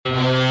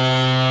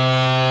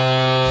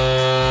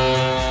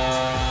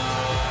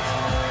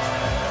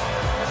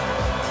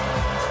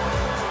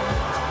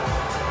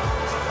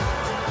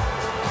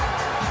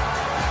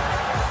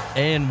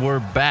And we're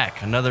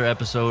back. Another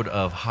episode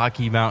of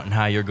Hockey Mountain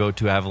High, your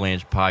go-to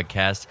Avalanche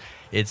podcast.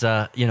 It's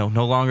no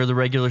longer the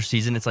regular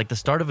season. It's like the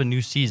start of a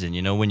new season.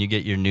 You know, when you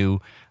get your new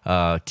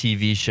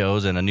TV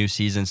shows and a new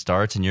season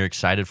starts and you're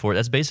excited for it.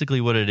 That's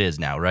basically what it is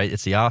now, right?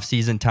 It's the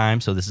off-season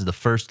time. So this is the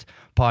first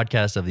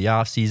podcast of the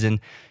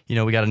off-season. You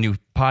know, we got a new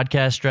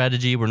podcast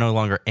strategy. We're no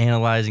longer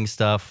analyzing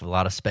stuff. A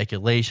lot of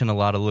speculation, a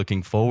lot of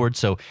looking forward.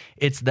 So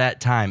it's that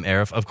time,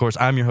 Arif. Of course,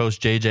 I'm your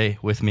host,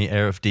 JJ. With me,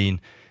 Arif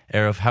Dean.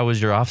 Arif, how was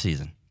your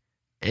off-season?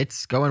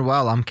 It's going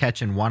well. I'm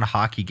catching one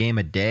hockey game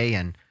a day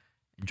and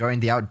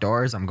enjoying the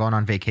outdoors. I'm going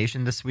on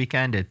vacation this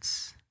weekend.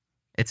 It's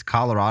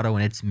Colorado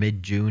and it's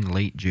mid-June,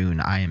 late June.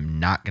 I am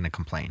not going to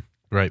complain.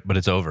 Right, but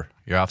it's over.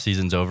 Your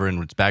off-season's over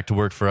and it's back to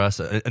work for us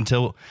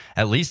until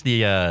at least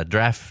the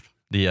draft,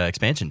 the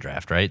expansion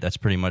draft, right? That's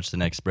pretty much the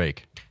next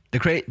break.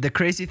 The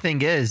crazy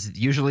thing is,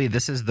 usually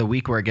this is the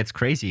week where it gets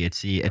crazy.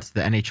 It's the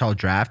NHL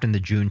draft in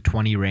the June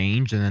 20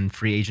 range and then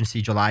free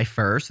agency July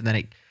 1st, and then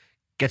it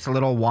gets a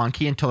little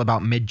wonky until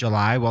about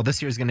mid-July. Well,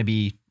 this year is going to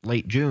be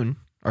late July.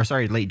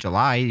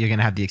 You're going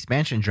to have the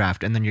expansion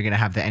draft, and then you're going to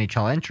have the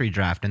NHL entry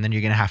draft, and then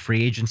you're going to have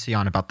free agency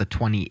on about the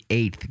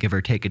 28th, give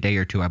or take a day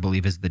or two, I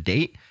believe is the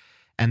date.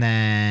 And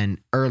then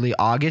early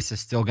August is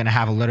still going to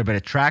have a little bit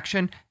of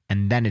traction,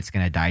 and then it's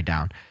going to die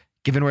down.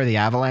 Given where the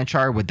Avalanche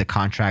are with the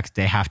contracts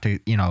they have to,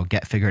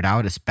 get figured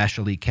out,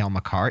 especially Cale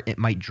Makar, it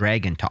might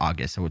drag into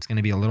August. So it's going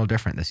to be a little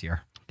different this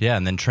year. Yeah,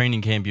 and then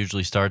training camp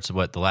usually starts,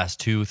 the last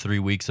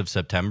 2-3 weeks of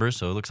September.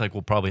 So it looks like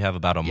we'll probably have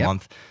about a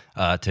month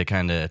to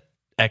kind of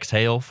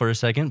exhale for a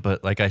second.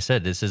 But like I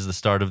said, this is the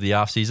start of the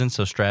offseason,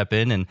 so strap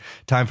in and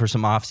time for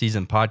some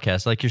off-season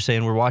podcasts. Like you're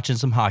saying, we're watching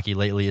some hockey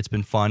lately. It's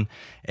been fun.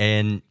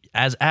 And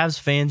as Avs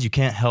fans, you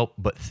can't help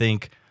but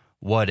think,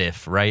 what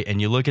if, right? And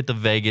you look at the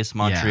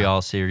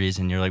Vegas-Montreal series,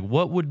 and you're like,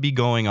 what would be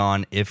going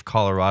on if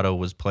Colorado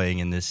was playing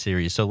in this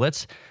series? So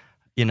let's,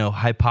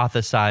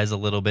 hypothesize a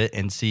little bit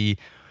and see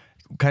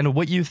kind of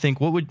what you think.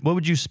 What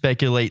would you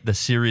speculate the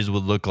series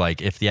would look like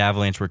if the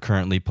Avalanche were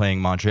currently playing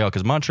Montreal?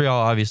 Because Montreal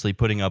obviously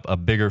putting up a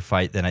bigger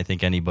fight than I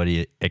think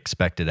anybody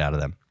expected out of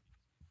them.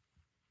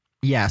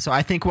 Yeah, so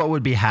I think what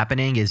would be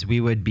happening is we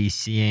would be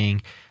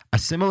seeing a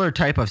similar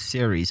type of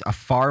series, a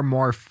far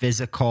more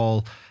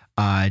physical,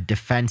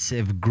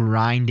 defensive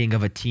grinding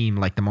of a team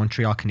like the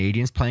Montreal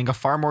Canadiens, playing a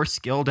far more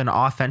skilled and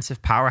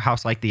offensive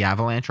powerhouse like the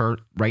Avalanche or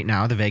right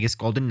now the Vegas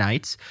Golden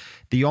Knights.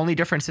 The only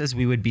difference is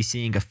we would be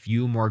seeing a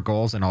few more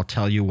goals, and I'll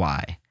tell you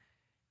why.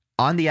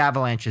 On the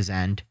Avalanche's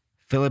end,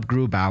 Philip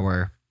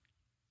Grubauer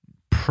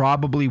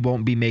probably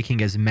won't be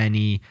making as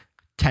many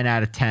 10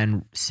 out of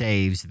 10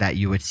 saves that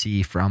you would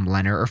see from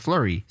Leonard or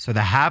Fleury, so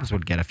the Habs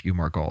would get a few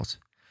more goals.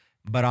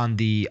 But on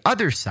the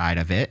other side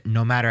of it,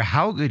 no matter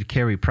how good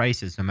Carey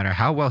Price is, no matter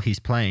how well he's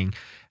playing,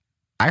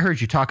 I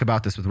heard you talk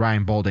about this with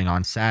Ryan Boulding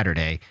on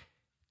Saturday.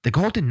 The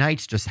Golden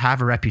Knights just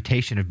have a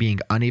reputation of being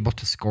unable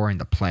to score in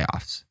the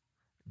playoffs.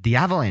 The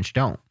Avalanche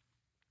don't.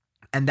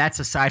 And that's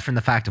aside from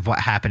the fact of what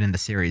happened in the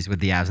series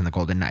with the Avs and the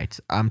Golden Knights.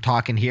 I'm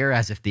talking here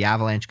as if the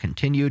Avalanche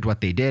continued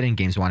what they did in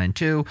games 1 and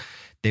 2.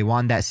 They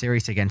won that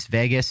series against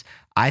Vegas.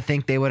 I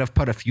think they would have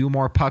put a few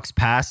more pucks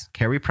past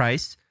Carey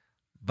Price.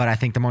 But I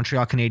think the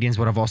Montreal Canadiens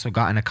would have also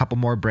gotten a couple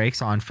more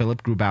breaks on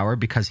Philip Grubauer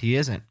because he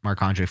isn't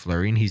Marc-Andre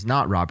Fleury and he's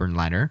not Robert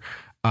Leonard.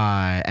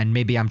 And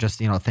maybe I'm just,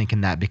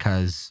 thinking that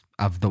because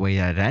of the way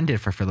that it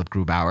ended for Philip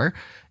Grubauer,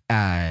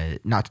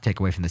 not to take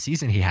away from the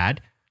season he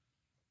had.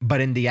 But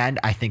in the end,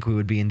 I think we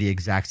would be in the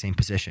exact same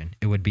position.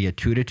 It would be a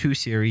 2-2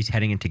 series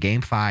heading into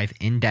Game 5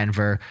 in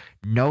Denver,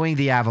 knowing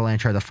the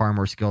Avalanche are the far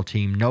more skilled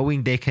team,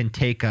 knowing they can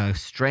take a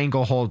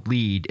stranglehold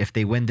lead if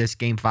they win this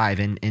Game 5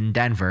 in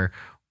Denver,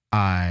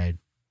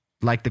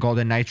 like the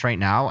Golden Knights right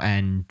now,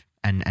 and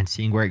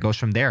seeing where it goes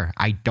from there.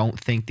 I don't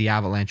think the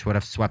Avalanche would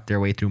have swept their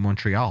way through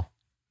Montreal.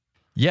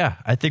 Yeah,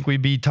 I think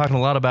we'd be talking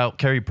a lot about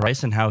Carey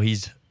Price and how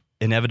he's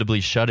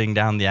inevitably shutting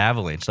down the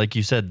Avalanche. Like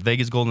you said,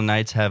 Vegas Golden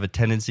Knights have a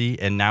tendency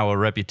and now a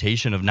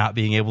reputation of not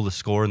being able to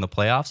score in the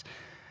playoffs.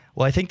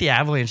 Well, I think the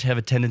Avalanche have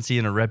a tendency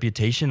and a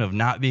reputation of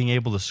not being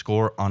able to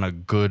score on a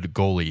good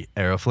goalie.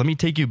 Arif, let me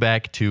take you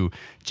back to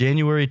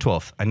January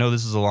 12th. I know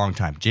this is a long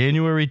time.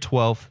 January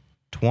 12th,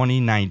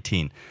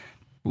 2019.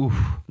 Oof.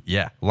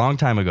 Yeah, long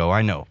time ago,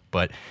 I know.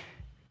 But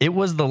it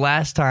was the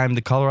last time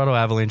the Colorado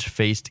Avalanche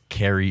faced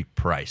Carey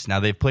Price. Now,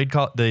 they've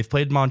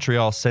played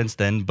Montreal since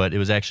then, but it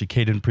was actually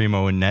Caden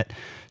Primo in net.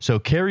 So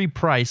Carey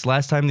Price,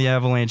 last time the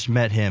Avalanche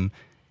met him,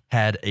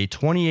 had a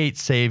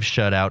 28-save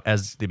shutout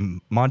as the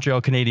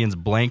Montreal Canadiens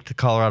blanked the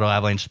Colorado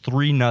Avalanche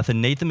 3-0.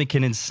 Nathan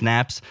MacKinnon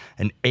snaps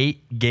an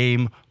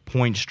 8-game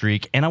point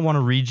streak. And I want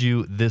to read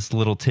you this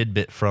little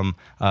tidbit from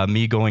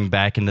me going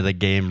back into the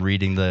game,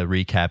 reading the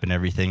recap and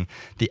everything.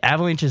 The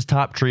Avalanche's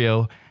top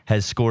trio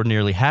has scored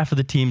nearly half of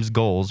the team's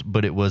goals,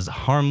 but it was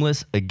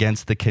harmless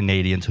against the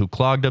Canadiens, who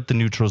clogged up the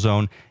neutral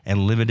zone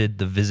and limited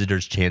the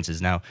visitors'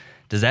 chances. Now,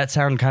 does that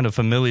sound kind of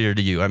familiar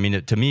to you? I mean,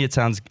 to me, it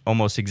sounds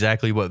almost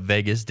exactly what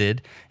Vegas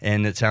did,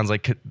 and it sounds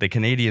like the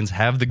Canadiens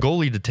have the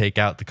goalie to take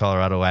out the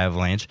Colorado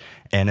Avalanche,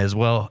 and as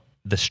well,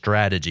 the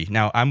strategy.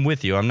 Now, I'm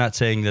with you. I'm not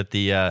saying that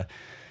the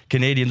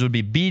Canadiens would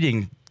be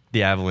beating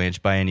the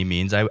Avalanche by any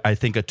means. I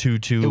think a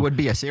 2-2... It would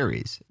be a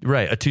series.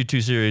 Right, a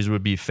 2-2 series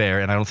would be fair,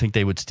 and I don't think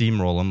they would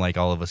steamroll them like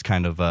all of us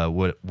kind of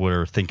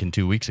were thinking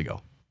 2 weeks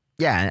ago.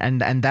 Yeah,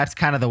 and that's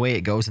kind of the way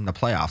it goes in the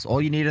playoffs.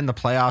 All you need in the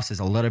playoffs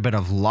is a little bit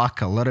of luck,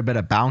 a little bit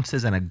of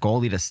bounces, and a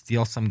goalie to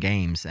steal some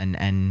games.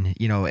 And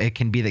you know, it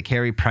can be the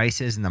Carey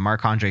Prices and the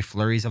Marc-Andre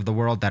Fleury's of the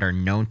world that are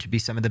known to be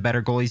some of the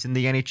better goalies in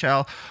the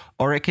NHL,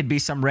 or it could be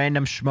some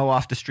random schmo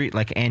off the street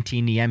like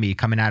Antti Niemi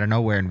coming out of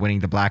nowhere and winning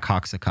the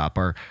Blackhawks a cup,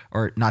 or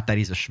not that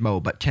he's a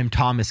schmo, but Tim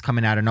Thomas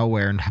coming out of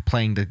nowhere and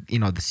playing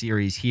the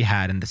series he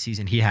had and the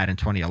season he had in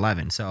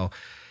 2011. So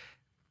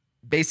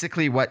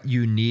basically what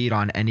you need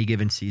on any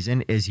given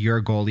season is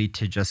your goalie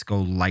to just go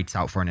lights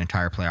out for an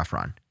entire playoff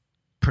run.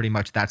 Pretty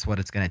much that's what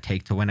it's going to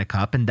take to win a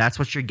cup, and that's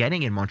what you're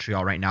getting in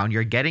Montreal right now, and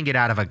you're getting it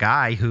out of a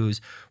guy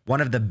who's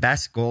one of the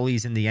best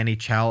goalies in the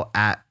NHL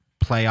at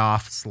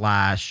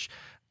playoff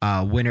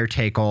 /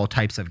 winner-take-all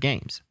types of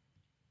games.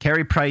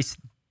 Carey Price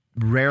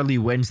rarely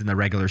wins in the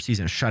regular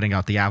season, shutting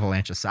out the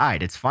Avalanche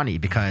aside. It's funny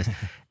because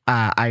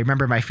I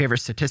remember my favorite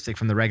statistic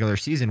from the regular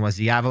season was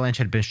the Avalanche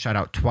had been shut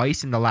out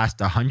twice in the last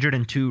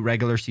 102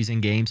 regular season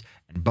games,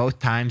 and both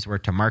times were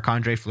to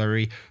Marc-Andre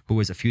Fleury, who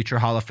is a future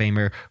Hall of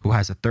Famer, who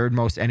has the third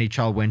most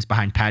NHL wins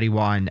behind Patty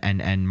Waugh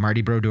and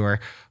Marty Brodeur,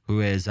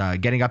 who is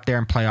getting up there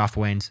in playoff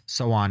wins,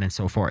 so on and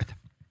so forth.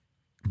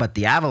 But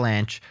the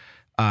the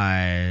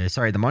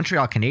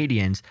Montreal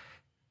Canadiens,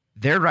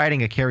 they're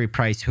riding a Carey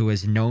Price who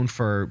is known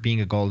for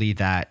being a goalie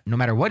that no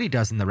matter what he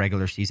does in the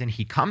regular season,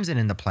 he comes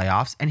in the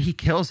playoffs and he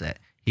kills it.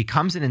 He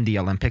comes in the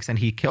Olympics and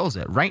he kills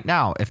it. Right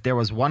now, if there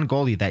was one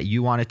goalie that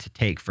you wanted to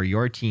take for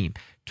your team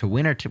to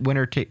win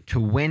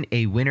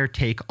a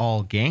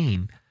winner-take-all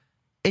game,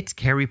 it's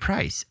Carey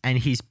Price. And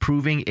he's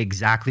proving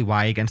exactly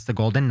why against the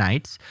Golden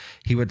Knights.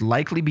 He would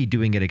likely be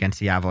doing it against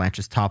the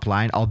Avalanche's top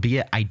line,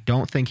 albeit I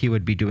don't think he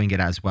would be doing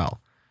it as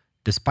well.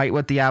 Despite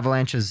what the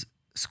Avalanche's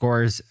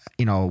scores,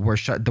 were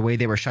the way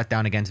they were shut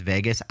down against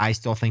Vegas, I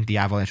still think the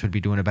Avalanche would be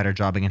doing a better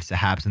job against the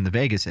Habs than the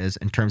Vegas is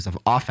in terms of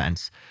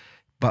offense.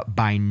 But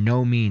by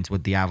no means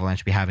would the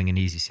Avalanche be having an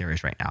easy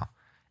series right now.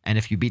 And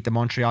if you beat the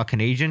Montreal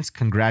Canadiens,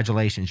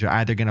 congratulations. You're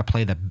either going to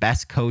play the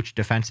best coached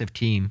defensive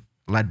team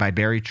led by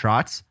Barry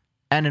Trotz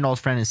and an old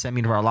friend in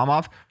Semyon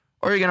Varlamov,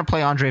 or you're going to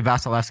play Andrei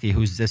Vasilevsky,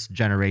 who's this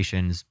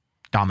generation's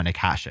Dominik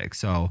Hasek.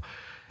 So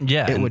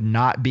yeah, it would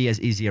not be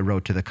as easy a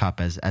road to the cup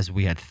as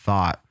we had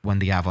thought when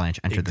the Avalanche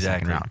entered the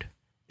second round.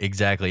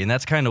 Exactly. And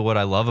that's kind of what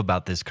I love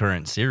about this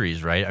current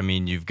series, right? I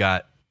mean, you've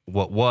got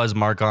what was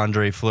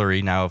Marc-Andre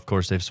Fleury. Now, of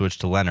course, they've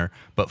switched to Leonard.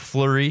 But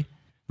Fleury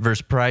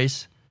versus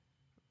Price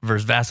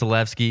versus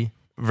Vasilevsky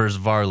versus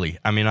Varley.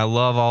 I mean, I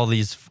love all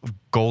these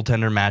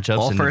goaltender matchups.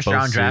 All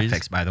first-round draft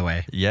picks, by the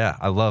way. Yeah,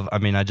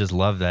 I just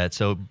love that.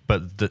 So,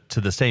 but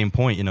to the same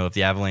point, if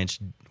the Avalanche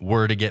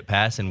were to get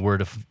past and were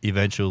to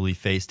eventually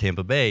face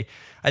Tampa Bay,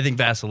 I think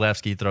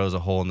Vasilevsky throws a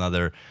whole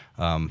nother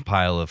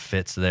pile of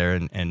fits there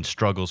and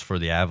struggles for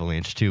the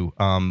Avalanche, too.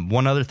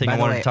 One other thing I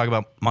wanted to talk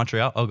about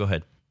Montreal. Oh, go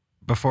ahead.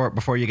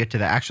 Before you get to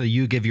that, actually,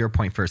 you give your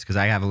point first because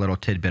I have a little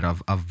tidbit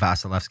of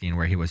Vasilevsky and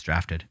where he was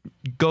drafted.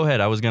 Go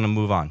ahead. I was going to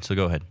move on, so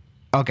go ahead.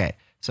 Okay,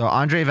 so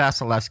Andrei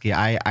Vasilevsky,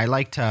 I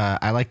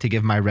like to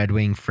give my Red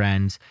Wing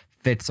friends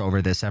fits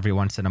over this every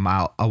once in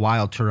a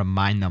while to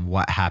remind them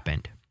what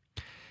happened.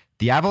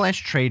 The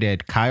Avalanche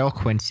traded Kyle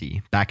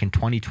Quincy back in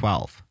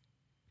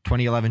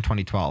 2011,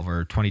 2012,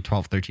 or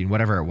 2012-13,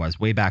 whatever it was,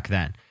 way back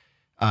then.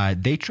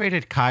 They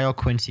traded Kyle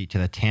Quincy to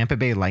the Tampa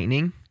Bay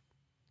Lightning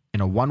in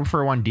a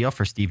 1-for-1 deal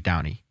for Steve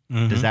Downey.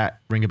 Mm-hmm. Does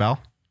that ring a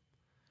bell?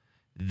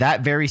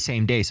 That very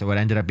same day, so it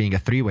ended up being a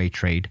 3-way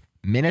trade.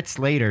 Minutes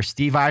later,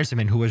 Steve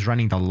Yzerman, who was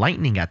running the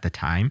Lightning at the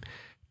time,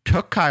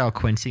 took Kyle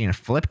Quincy and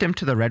flipped him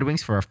to the Red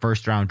Wings for a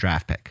first-round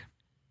draft pick.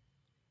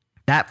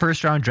 That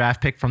first-round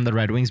draft pick from the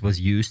Red Wings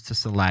was used to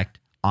select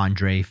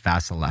Andrei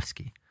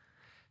Vasilevsky.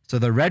 So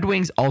the Red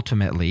Wings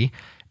ultimately,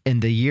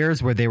 in the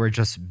years where they were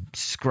just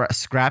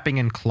scrapping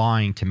and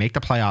clawing to make the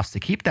playoffs,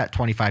 to keep that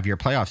 25-year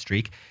playoff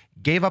streak,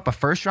 gave up a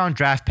first-round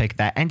draft pick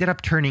that ended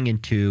up turning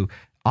into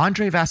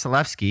Andrei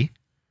Vasilevsky,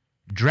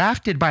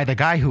 drafted by the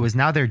guy who is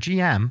now their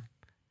GM,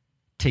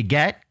 to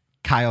get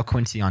Kyle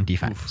Quincy on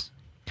defense.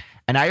 Oof.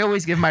 And I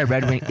always give my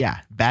Red Wing,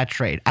 bad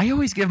trade. I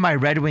always give my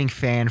Red Wing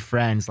fan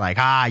friends like,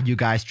 you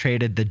guys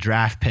traded the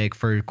draft pick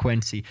for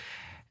Quincy.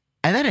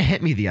 And then it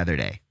hit me the other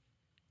day.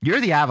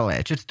 You're the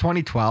Avalanche. It's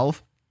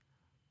 2012.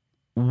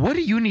 What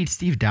do you need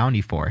Steve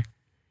Downey for?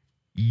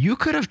 You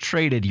could have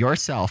traded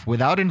yourself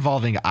without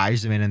involving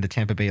Yzerman and the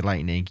Tampa Bay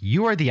Lightning.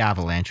 You are the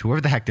Avalanche,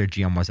 whoever the heck their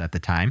GM was at the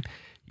time.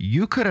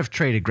 You could have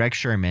traded Greg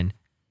Sherman,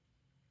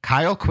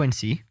 Kyle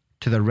Quincy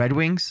to the Red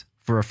Wings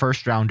for a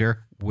first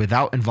rounder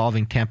without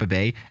involving Tampa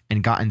Bay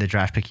and gotten the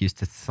draft pick used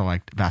to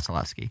select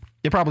Vasilevsky.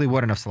 You probably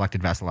wouldn't have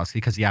selected Vasilevsky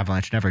because the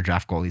Avalanche never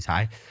draft goalies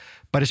high.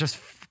 But it's just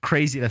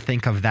crazy to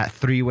think of that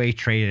 3-way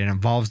trade. It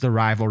involves the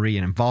rivalry.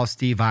 It involves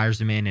Steve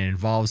Yzerman. It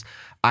involves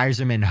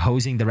Yzerman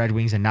hosing the Red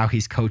Wings, and now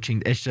he's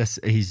coaching.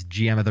 He's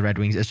GM of the Red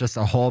Wings. It's just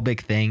a whole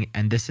big thing,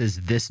 and this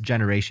is this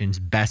generation's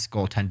best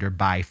goaltender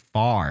by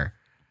far.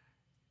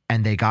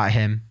 And they got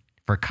him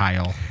for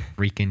Kyle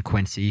freaking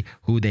Quincy,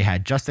 who they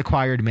had just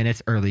acquired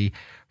minutes early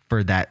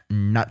for that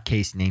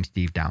nutcase named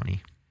Steve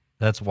Downey.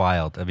 That's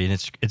wild. I mean,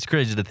 it's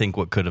crazy to think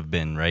what could have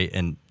been, right?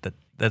 And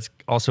that's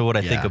also what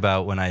I think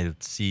about when I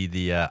see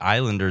the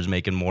Islanders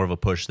making more of a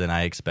push than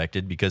I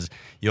expected, because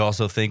you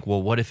also think,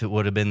 well, what if it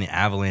would have been the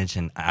Avalanche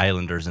and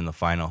Islanders in the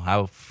final?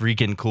 How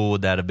freaking cool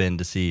would that have been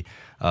to see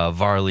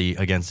Varley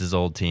against his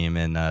old team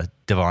and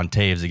Devon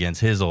Taves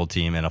against his old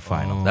team in a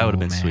final? That would have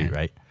been sweet,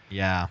 right?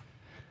 Yeah.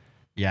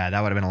 Yeah,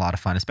 that would have been a lot of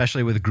fun,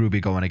 especially with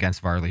Gruby going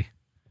against Varley.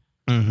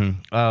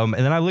 And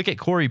then I look at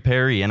Corey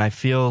Perry, and I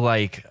feel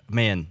like,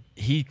 man,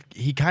 he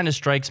kind of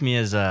strikes me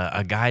as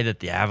a guy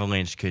that the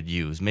Avalanche could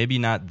use. Maybe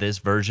not this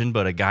version,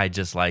 but a guy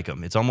just like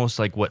him. It's almost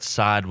like what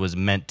Saad was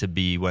meant to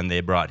be when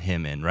they brought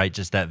him in, right?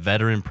 Just that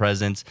veteran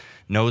presence,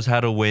 knows how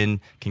to win,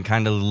 can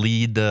kind of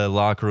lead the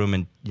locker room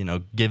and,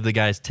 give the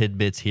guys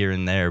tidbits here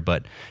and there.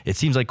 But it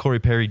seems like Corey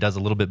Perry does a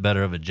little bit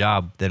better of a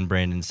job than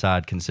Brandon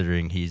Saad,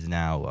 considering he's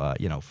now,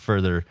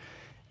 further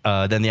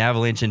than the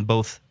Avalanche in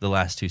both the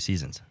last two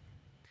seasons.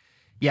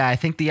 Yeah, I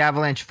think the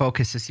Avalanche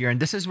focus this year, and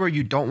this is where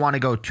you don't want to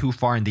go too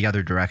far in the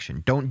other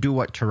direction. Don't do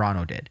what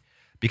Toronto did,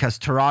 because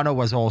Toronto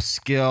was all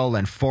skill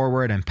and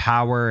forward and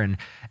power,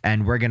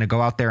 and we're going to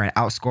go out there and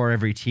outscore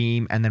every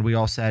team. And then we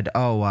all said,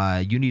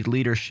 you need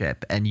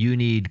leadership and you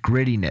need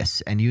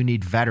grittiness and you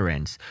need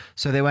veterans.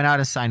 So they went out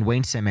and signed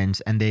Wayne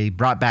Simmons, and they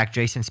brought back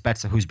Jason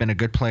Spezza, who's been a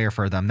good player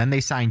for them. Then they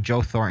signed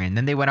Joe Thornton.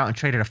 Then they went out and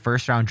traded a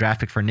first-round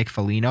draft pick for Nick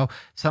Foligno.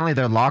 Suddenly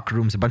their locker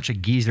room's a bunch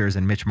of geezers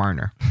and Mitch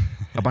Marner.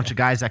 A bunch of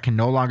guys that can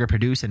no longer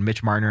produce, and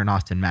Mitch Marner and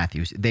Austin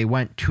Matthews. They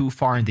went too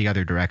far in the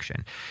other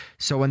direction.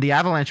 So when the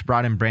Avalanche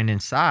brought in Brandon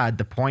Saad,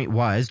 the point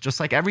was, just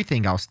like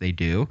everything else they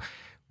do,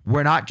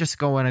 we're not just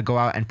going to go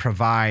out and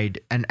provide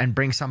and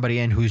bring somebody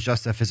in who's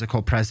just a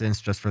physical presence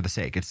just for the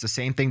sake. It's the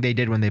same thing they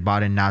did when they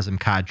bought in Nazem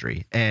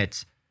Kadri.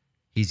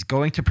 He's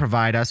going to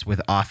provide us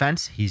with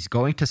offense. He's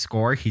going to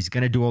score. He's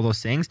going to do all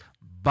those things.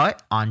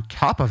 But on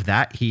top of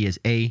that, he is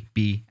A,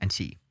 B, and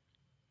C.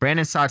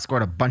 Brandon Saad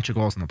scored a bunch of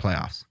goals in the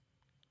playoffs.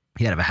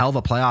 He had a hell of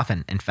a playoff,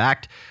 and in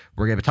fact,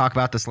 we're going to talk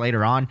about this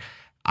later on.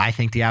 I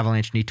think the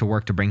Avalanche need to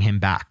work to bring him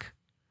back.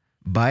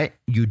 But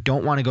you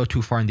don't want to go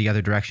too far in the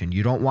other direction.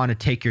 You don't want to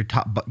take your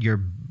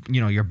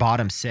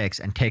bottom six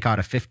and take out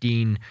a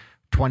 15,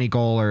 20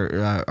 goal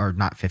or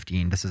not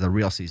 15. This is a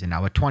real season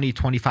now. A 20,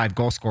 25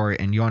 goal scorer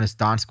in Jonas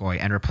Donskoy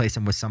and replace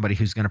him with somebody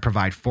who's going to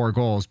provide 4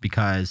 goals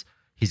because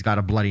he's got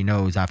a bloody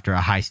nose after a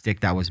high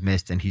stick that was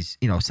missed, and he's,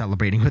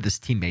 celebrating with his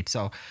teammates.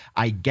 So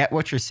I get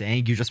what you're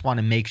saying. You just want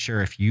to make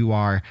sure, if you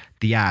are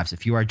the Avs,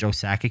 if you are Joe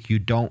Sakic, you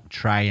don't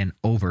try an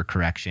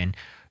overcorrection.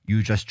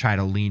 You just try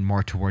to lean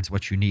more towards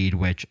what you need,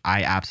 which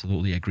I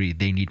absolutely agree.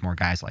 They need more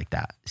guys like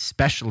that,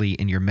 especially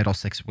in your middle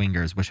six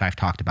wingers, which I've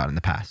talked about in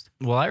the past.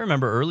 Well, I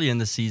remember early in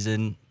the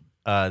season,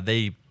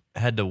 they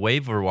had to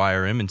waiver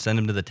wire him and send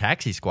him to the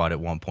taxi squad at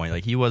one point.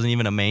 Like, he wasn't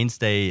even a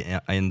mainstay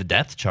in the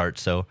depth chart.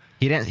 So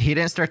he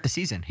didn't start the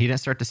season. He didn't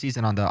start the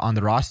season on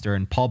the roster.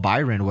 And Paul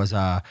Byron was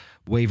a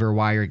waiver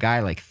wire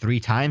guy like 3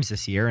 times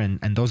this year. And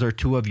those are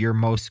 2 of your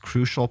most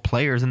crucial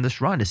players in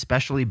this run,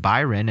 especially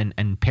Byron,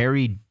 and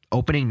Perry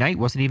opening night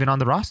wasn't even on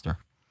the roster.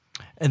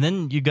 And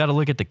then you got to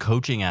look at the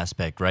coaching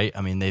aspect, right?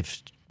 I mean,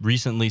 they've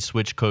recently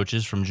switched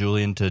coaches from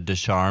Julien to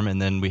Deschamps,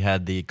 and then we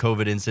had the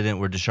COVID incident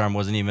where Deschamps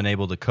wasn't even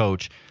able to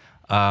coach.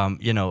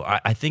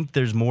 I think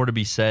there's more to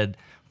be said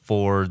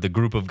for the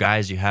group of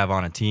guys you have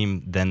on a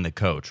team than the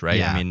coach, right?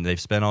 Yeah. I mean, they've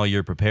spent all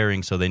year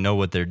preparing, so they know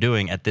what they're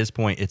doing. At this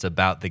point, it's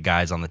about the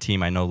guys on the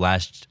team. I know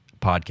last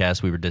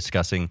podcast we were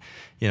discussing,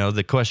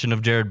 the question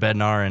of Jared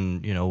Bednar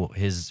and,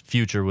 his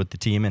future with the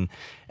team. And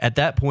at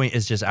that point,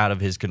 it's just out of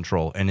his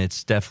control, and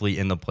it's definitely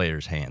in the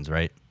players' hands,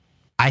 right?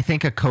 I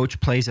think a coach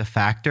plays a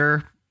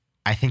factor.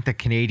 I think the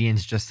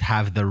Canadians just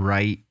have the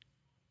right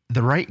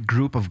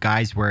group of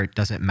guys where it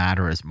doesn't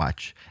matter as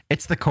much.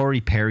 It's the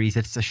Corey Perrys,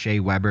 it's the Shea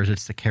Webbers,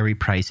 it's the Carey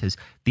Prices.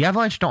 The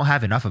Avalanche don't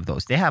have enough of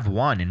those. They have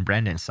one in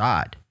Brandon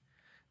Saad.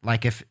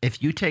 Like, if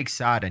you take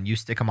Saad and you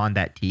stick him on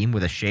that team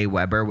with a Shea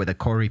Weber, with a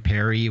Corey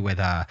Perry, with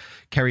a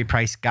Carey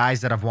Price,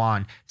 guys that have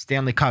won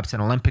Stanley Cups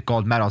and Olympic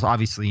gold medals.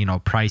 Obviously,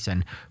 Price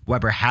and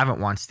Weber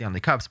haven't won Stanley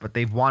Cups, but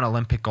they've won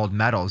Olympic gold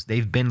medals.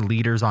 They've been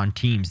leaders on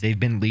teams. They've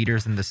been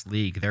leaders in this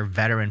league. They're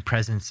veteran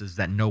presences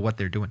that know what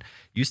they're doing.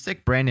 You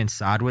stick Brandon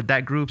Saad with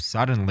that group,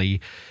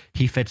 suddenly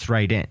he fits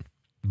right in.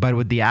 But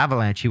with the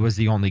Avalanche, he was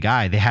the only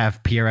guy. They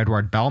have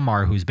Pierre-Edouard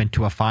Bellemare, who's been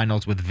to a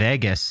finals with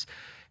Vegas,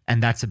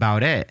 and that's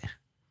about it.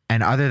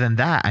 And other than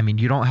that, I mean,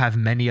 you don't have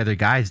many other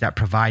guys that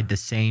provide the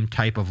same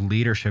type of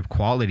leadership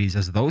qualities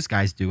as those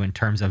guys do in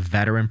terms of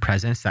veteran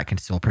presence that can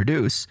still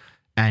produce.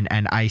 And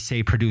I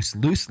say produce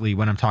loosely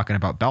when I'm talking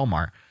about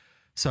Bellemare.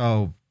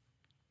 So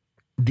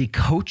the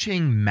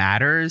coaching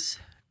matters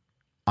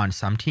on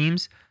some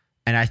teams.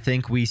 And I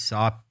think we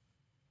saw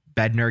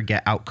Bednar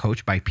get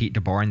outcoached by Pete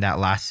DeBoer in that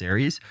last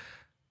series.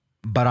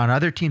 But on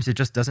other teams, it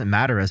just doesn't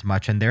matter as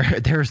much. And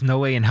there's no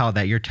way in hell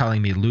that you're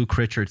telling me Luke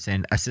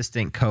Richardson,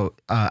 assistant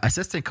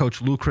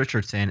coach Luke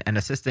Richardson, and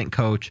assistant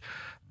coach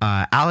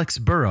Alex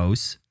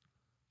Burrows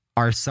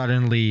are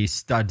suddenly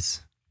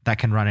studs that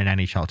can run an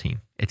NHL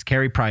team. It's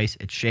Carey Price,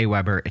 it's Shea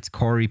Weber, it's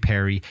Corey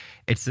Perry.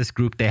 It's this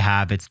group they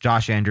have. It's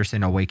Josh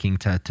Anderson awaking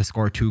to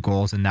score 2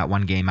 goals in that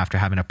one game after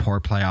having a poor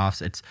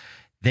playoffs.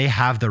 They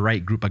have the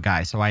right group of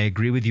guys. So I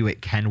agree with you.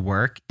 It can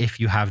work if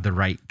you have the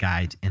right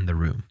guys in the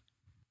room.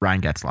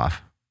 Ryan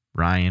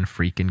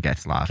freaking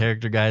Getzlaf.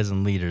 Character guys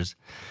and leaders.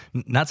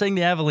 Not saying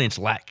the Avalanche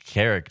lack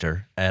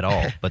character at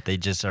all, but they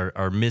just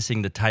are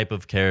missing the type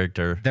of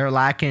character They're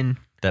lacking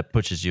that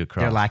pushes you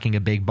across. They're lacking a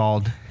big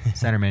bald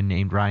centerman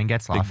named Ryan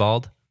Getzlaf. Big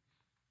bald?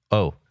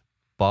 Oh,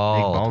 bald.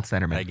 Big bald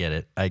centerman. I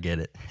get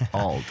it.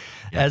 Bald.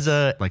 Yes.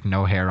 As like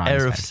no hair on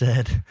his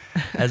head.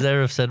 As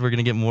Arif said, we're going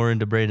to get more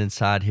into Brandon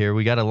Saad here.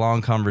 We got a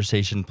long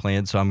conversation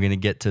planned, so I'm going to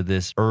get to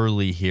this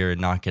early here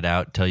and knock it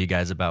out. Tell you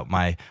guys about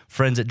my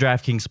friends at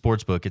DraftKings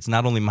Sportsbook. It's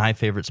not only my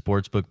favorite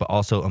sportsbook, but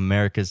also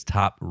America's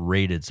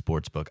top-rated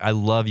sportsbook. I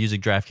love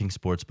using DraftKings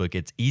Sportsbook.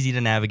 It's easy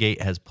to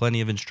navigate, has plenty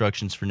of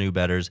instructions for new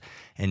bettors,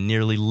 and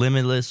nearly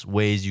limitless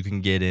ways you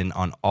can get in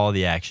on all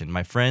the action.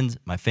 My friends,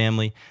 my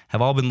family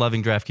have all been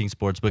loving DraftKings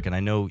Sportsbook, and I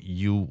know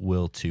you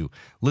will too.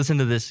 Listen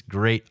to this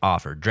great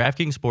offer.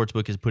 DraftKings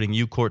Sportsbook is putting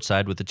you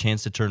courtside with a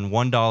chance to turn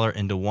 $1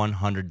 into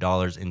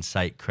 $100 in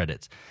site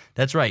credits.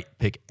 That's right.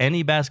 Pick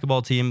any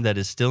basketball team that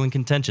is still in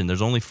contention.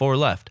 There's only 4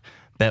 left.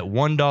 Bet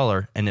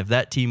 $1, and if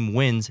that team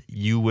wins,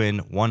 you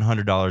win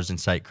 $100 in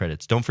site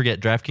credits. Don't forget,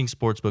 DraftKings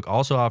Sportsbook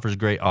also offers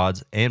great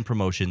odds and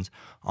promotions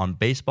on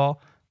baseball,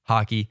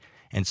 hockey,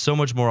 and so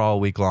much more all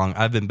week long.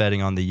 I've been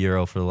betting on the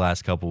Euro for the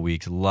last couple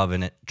weeks,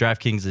 loving it.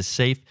 DraftKings is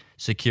safe,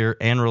 secure,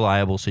 and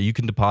reliable, so you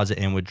can deposit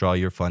and withdraw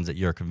your funds at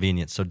your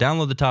convenience. So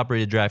download the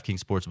top-rated DraftKings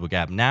Sportsbook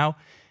app now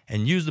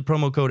and use the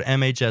promo code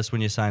MHS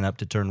when you sign up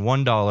to turn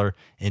 $1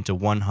 into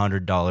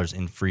 $100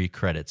 in free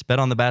credits. Bet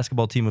on the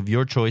basketball team of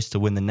your choice to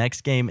win the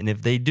next game, and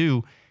if they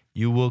do,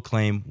 you will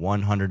claim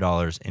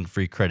 $100 in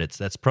free credits.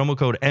 That's promo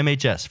code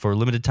MHS for a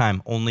limited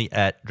time only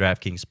at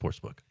DraftKings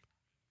Sportsbook.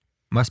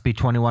 Must be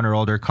 21 or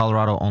older,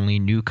 Colorado only,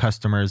 new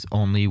customers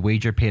only,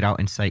 wager paid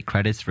out in site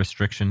credits,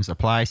 restrictions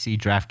apply. See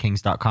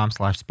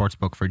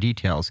DraftKings.com/sportsbook for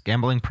details.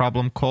 Gambling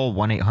problem, call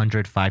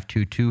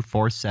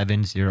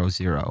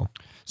 1-800-522-4700.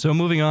 So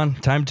moving on,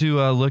 time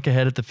to look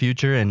ahead at the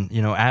future, and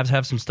Avs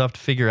have some stuff to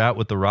figure out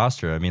with the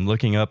roster. I mean,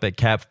 looking up at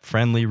Cap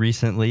Friendly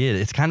recently,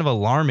 it's kind of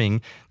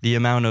alarming the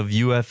amount of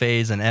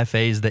UFAs and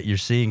FAs that you're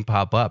seeing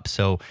pop up.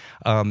 So,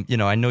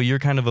 I know you're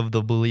kind of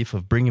the belief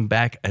of bringing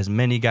back as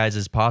many guys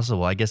as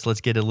possible. I guess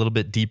let's get a little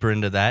bit deeper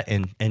into that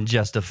and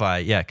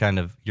justify, kind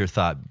of your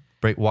thought.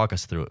 Walk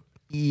us through it.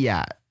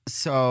 Yeah.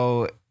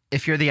 So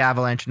if you're the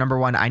Avalanche, number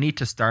one, I need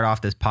to start off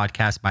this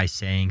podcast by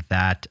saying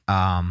that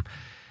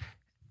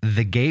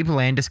the Gabe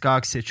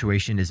Landeskog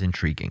situation is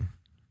intriguing.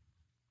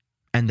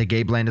 And the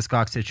Gabe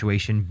Landeskog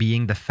situation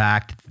being the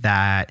fact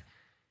that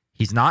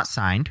he's not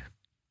signed.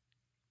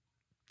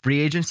 Free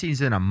agency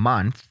is in a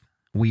month.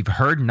 We've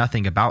heard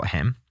nothing about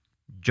him.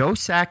 Joe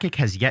Sakic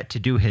has yet to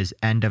do his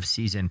end of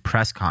season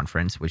press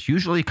conference, which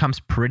usually comes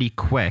pretty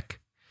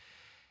quick.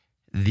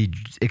 The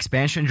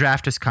expansion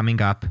draft is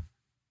coming up.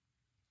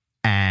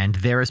 And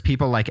there is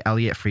people like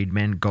Elliot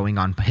Friedman going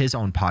on his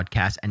own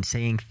podcast and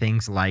saying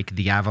things like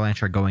the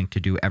Avalanche are going to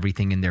do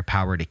everything in their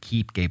power to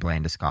keep Gabe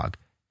Landeskog,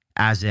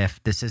 as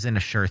if this isn't a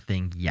sure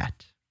thing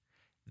yet.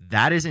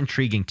 That is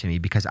intriguing to me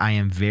because I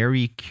am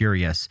very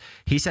curious.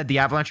 He said the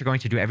Avalanche are going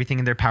to do everything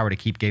in their power to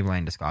keep Gabe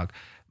Landeskog.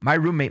 My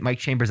roommate, Mike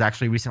Chambers,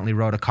 actually recently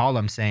wrote a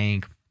column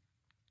saying,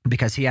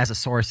 because he has a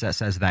source that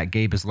says that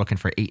Gabe is looking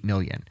for $8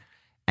 million.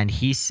 And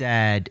he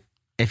said,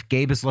 if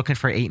Gabe is looking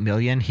for $8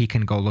 million, he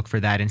can go look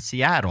for that in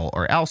Seattle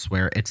or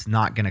elsewhere. It's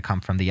not going to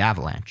come from the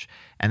Avalanche.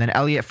 And then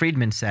Elliot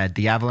Friedman said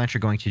the Avalanche are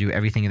going to do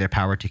everything in their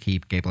power to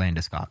keep Gabe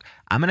Landeskog.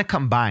 I'm going to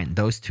combine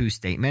those two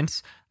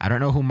statements. I don't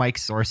know who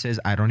Mike's source is.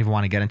 I don't even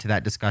want to get into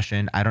that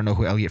discussion. I don't know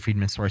who Elliot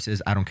Friedman's source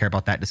is. I don't care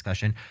about that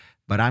discussion.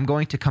 But I'm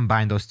going to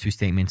combine those two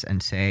statements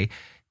and say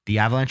the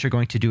Avalanche are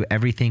going to do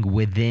everything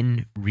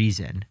within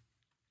reason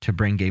to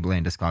bring Gabe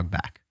Landeskog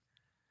back.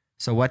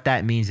 So what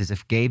that means is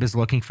if Gabe is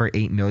looking for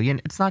 $8 million,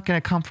 it's not going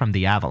to come from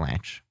the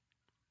Avalanche.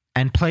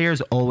 And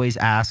players always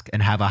ask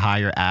and have a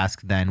higher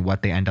ask than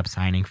what they end up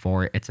signing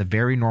for. It's a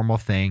very normal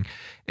thing.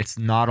 It's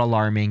not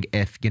alarming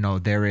if,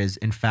 there is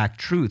in fact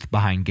truth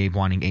behind Gabe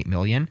wanting $8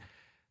 million.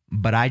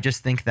 But I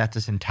just think that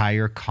this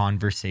entire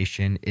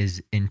conversation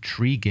is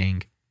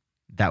intriguing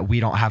that we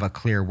don't have a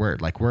clear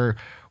word. Like we're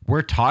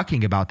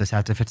talking about this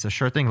as if it's a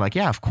sure thing. Like,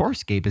 yeah, of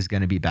course Gabe is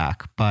going to be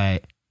back.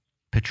 But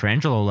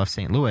Pietrangelo left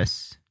St.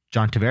 Louis.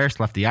 John Tavares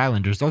left the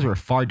Islanders. Those were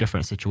far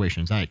different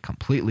situations. I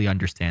completely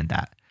understand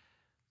that.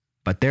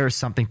 But there is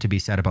something to be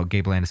said about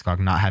Gabe Landeskog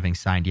not having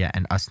signed yet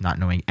and us not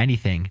knowing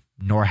anything,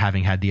 nor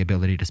having had the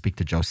ability to speak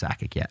to Joe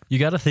Sakic yet. You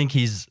got to think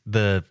he's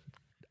the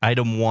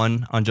item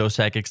one on Joe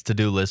Sakic's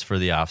to-do list for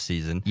the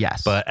offseason.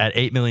 Yes. But at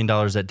 $8 million,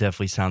 that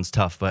definitely sounds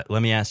tough. But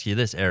let me ask you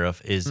this,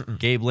 Arif. Is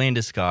Gabe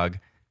Landeskog,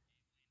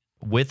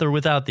 with or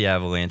without the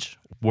Avalanche,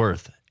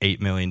 worth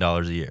 $8 million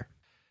a year?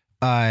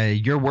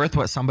 You're worth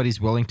what somebody's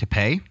willing to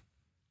pay.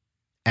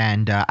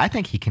 And I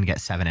think he can get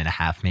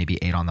 7.5, maybe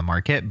 8 on the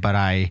market. But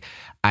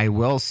I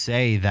will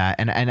say that,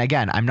 and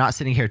again, I'm not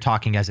sitting here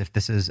talking as if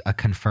this is a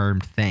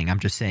confirmed thing. I'm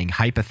just saying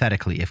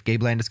hypothetically, if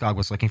Gabe Landeskog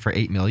was looking for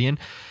 $8 million,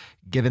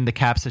 given the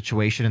cap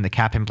situation and the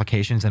cap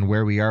implications and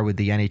where we are with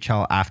the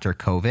NHL after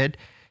COVID,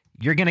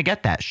 you're going to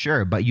get that,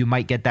 sure. But you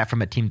might get that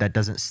from a team that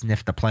doesn't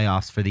sniff the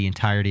playoffs for the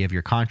entirety of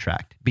your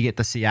contract. Be it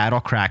the Seattle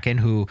Kraken,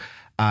 who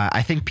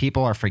I think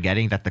people are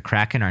forgetting that the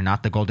Kraken are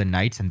not the Golden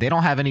Knights, and they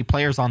don't have any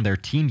players on their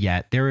team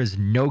yet. There is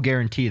no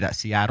guarantee that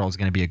Seattle is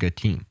going to be a good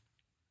team.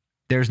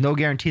 There's no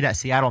guarantee that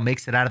Seattle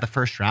makes it out of the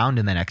first round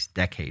in the next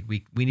decade.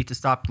 We need to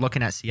stop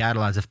looking at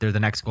Seattle as if they're the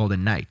next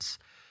Golden Knights.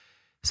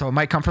 So it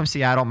might come from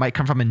Seattle, it might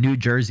come from a New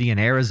Jersey and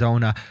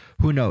Arizona.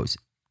 Who knows?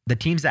 The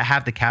teams that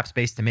have the cap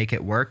space to make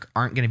it work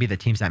aren't going to be the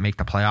teams that make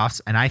the playoffs.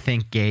 And I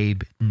think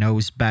Gabe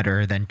knows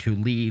better than to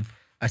leave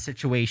a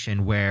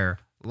situation where,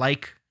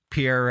 like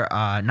Elliot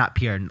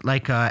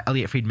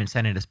Friedman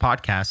said in his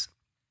podcast,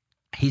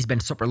 he's been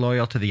super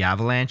loyal to the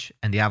Avalanche,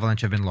 and the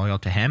Avalanche have been loyal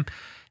to him,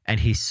 and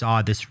he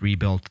saw this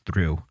rebuild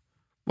through.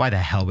 Why the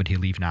hell would he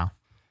leave now?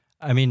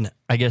 I mean,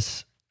 I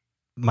guess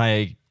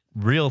my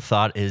real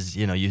thought is,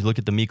 you look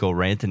at the Mikko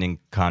Rantanen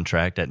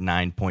contract at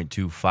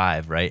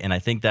 9.25, right? And I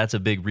think that's a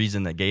big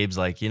reason that Gabe's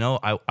like,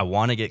 I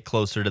want to get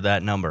closer to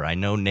that number. I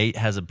know Nate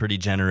has a pretty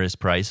generous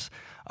price,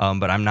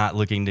 but I'm not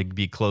looking to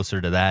be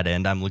closer to that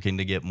end. I'm looking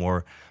to get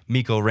more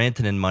Mikko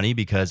Rantanen money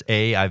because,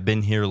 A, I've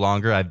been here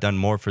longer. I've done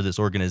more for this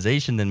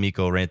organization than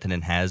Mikko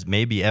Rantanen has,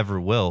 maybe ever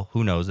will.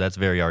 Who knows? That's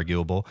very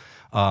arguable.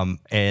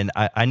 And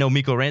I know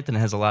Mikko Rantanen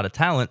has a lot of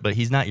talent, but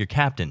he's not your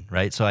captain,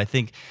 right? So I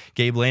think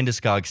Gabe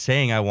Landeskog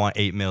saying I want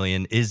 $8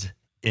 million is,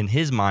 in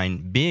his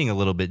mind, being a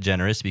little bit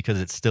generous because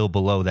it's still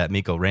below that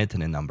Mikko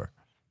Rantanen number.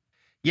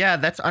 Yeah,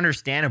 that's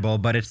understandable,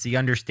 but it's the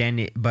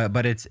understanding,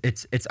 but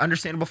it's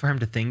understandable for him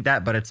to think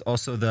that, but it's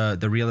also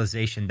the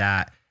realization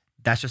that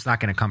that's just not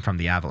going to come from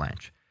the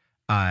Avalanche.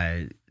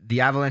 The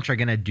Avalanche are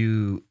going to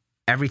do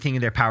everything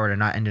in their power to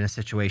not end in a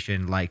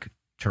situation like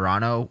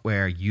Toronto,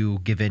 where you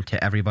give in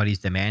to everybody's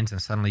demands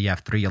and suddenly you have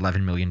 3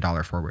 $11 million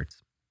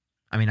forwards.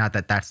 I mean, not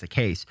that that's the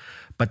case,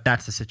 but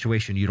that's the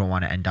situation you don't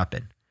want to end up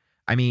in.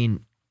 I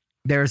mean,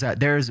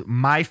 there's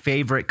my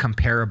favorite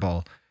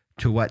comparable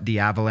to what the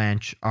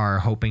Avalanche are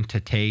hoping to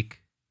take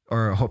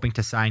or hoping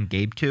to sign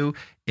Gabe to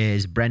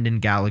is Brendan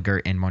Gallagher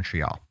in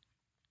Montreal.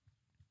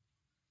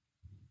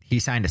 He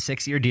signed a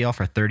 6-year deal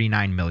for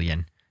 $39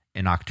 million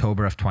in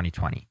October of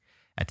 2020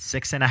 at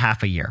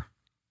 6.5 a year.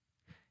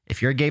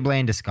 If you're Gabe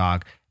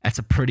Landeskog, that's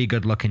a pretty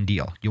good looking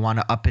deal. You want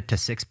to up it to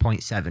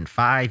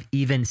 6.75,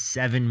 even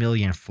 $7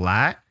 million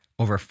flat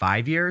over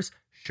 5 years?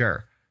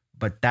 Sure.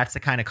 But that's the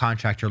kind of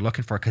contract you're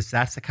looking for because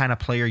that's the kind of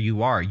player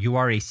you are. You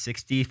are a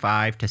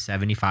 65 to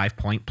 75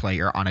 point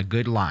player on a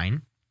good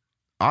line.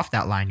 Off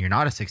that line, you're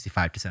not a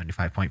 65 to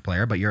 75 point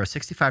player, but you're a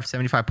 65 to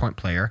 75 point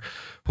player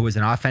who is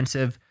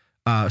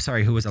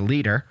who is a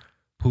leader,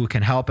 who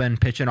can help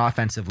and pitch in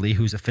offensively,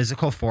 who's a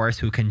physical force,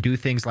 who can do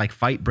things like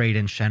fight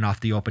Braden Shen off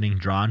the opening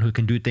draw, and who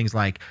can do things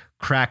like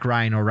crack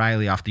Ryan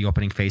O'Reilly off the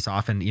opening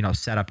faceoff and,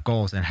 set up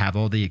goals and have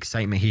all the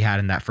excitement he had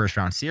in that first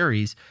round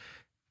series.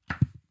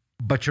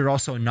 But you're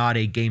also not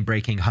a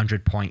game-breaking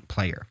 100-point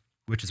player,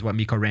 which is what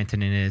Mikko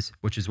Rantanen is,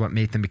 which is what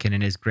Nathan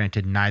MacKinnon is.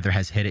 Granted, neither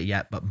has hit it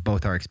yet, but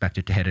both are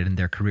expected to hit it in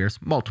their careers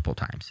multiple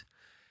times.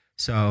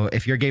 So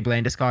if you're Gabe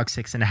Landeskog,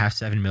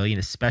 $6.5-7 million,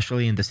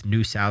 especially in this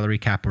new salary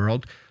cap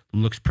world,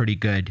 looks pretty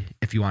good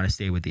if you want to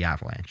stay with the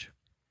Avalanche.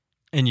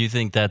 And you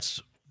think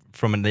that's,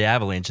 from the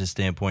Avalanche's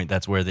standpoint,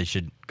 that's where they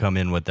should come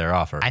in with their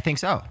offer? I think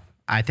so.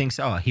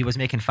 He was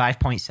making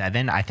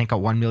 5.7. I think a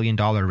 $1 million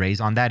raise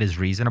on that is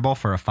reasonable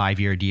for a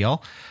 5-year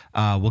deal.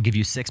 We'll give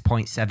you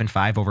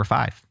 6.75 over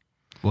 5.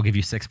 We'll give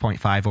you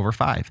 6.5 over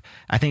 5.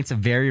 I think it's a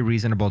very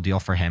reasonable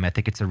deal for him. I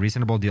think it's a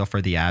reasonable deal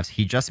for the Avs.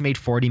 He just made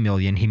 $40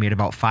 million. He made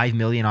about $5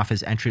 million off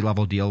his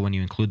entry-level deal when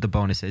you include the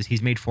bonuses.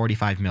 He's made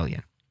 $45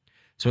 million.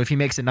 So if he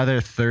makes another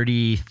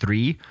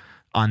 33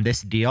 on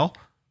this deal,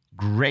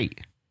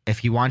 great. If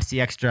he wants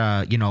the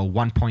extra,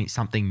 1 point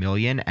something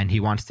million and he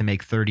wants to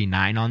make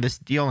 39 on this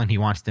deal and he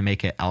wants to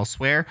make it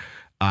elsewhere,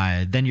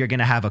 then you're going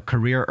to have a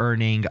career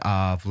earning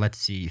of,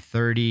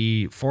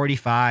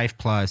 45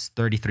 plus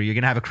 33. You're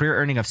going to have a career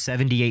earning of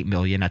 78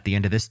 million at the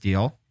end of this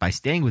deal by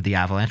staying with the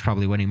Avalanche,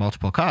 probably winning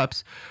multiple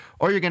cups,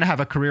 or you're going to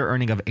have a career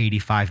earning of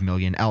 85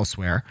 million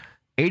elsewhere.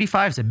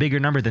 85 is a bigger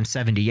number than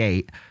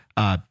 78,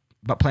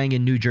 but playing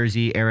in New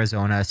Jersey,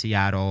 Arizona,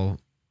 Seattle,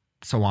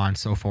 so on and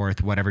so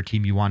forth, whatever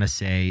team you want to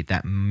say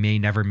that may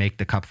never make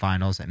the cup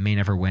finals, that may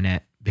never win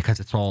it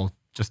because it's all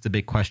just a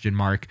big question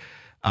mark.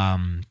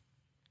 The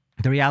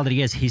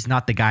reality is he's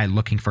not the guy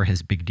looking for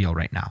his big deal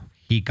right now.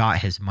 He got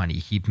his money.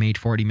 He made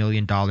 $40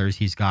 million.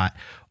 He's got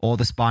all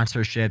the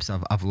sponsorships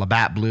of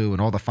Labatt Blue and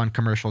all the fun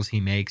commercials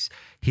he makes.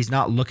 He's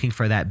not looking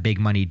for that big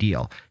money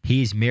deal.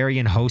 He's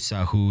Marian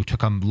Hossa, who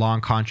took a long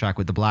contract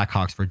with the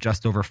Blackhawks for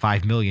just over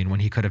 $5 million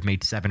when he could have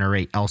made 7 or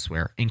 8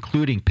 elsewhere,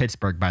 including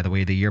Pittsburgh, by the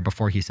way, the year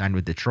before he signed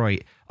with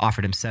Detroit,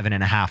 offered him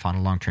 7.5 on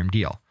a long-term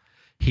deal.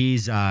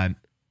 He's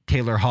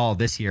Taylor Hall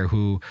this year,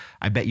 who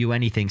I bet you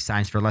anything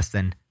signs for less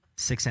than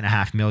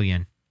 $6.5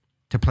 million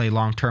to play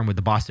long term with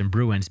the Boston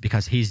Bruins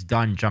because he's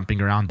done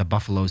jumping around the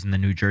Buffaloes and the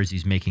New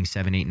Jerseys making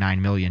 7, 8,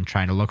 9 million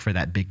trying to look for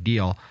that big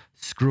deal.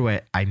 Screw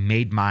it. I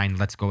made mine.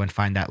 Let's go and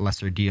find that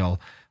lesser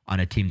deal on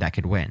a team that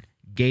could win.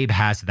 Gabe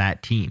has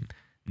that team.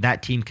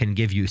 That team can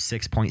give you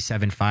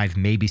 6.75,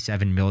 maybe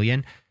 7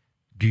 million.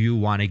 Do you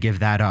want to give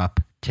that up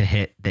to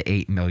hit the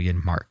 8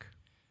 million mark?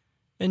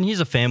 And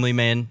he's a family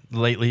man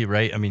lately,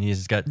 right? I mean,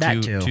 he's got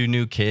two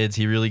new kids.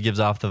 He really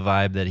gives off the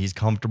vibe that he's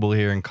comfortable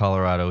here in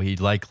Colorado. He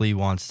likely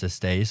wants to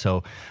stay.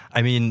 So,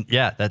 I mean,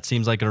 yeah, that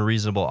seems like a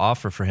reasonable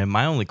offer for him.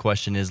 My only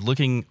question is,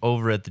 looking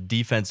over at the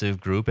defensive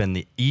group and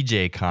the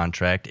EJ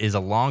contract, is a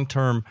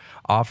long-term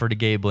offer to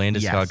Gabe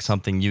Landeskog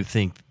something you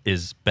think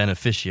is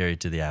beneficiary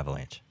to the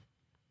Avalanche?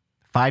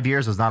 5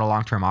 years was not a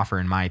long-term offer,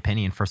 in my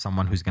opinion, for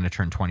someone who's going to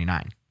turn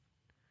 29.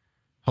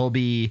 He'll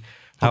be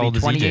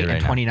 28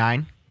 and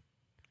 29.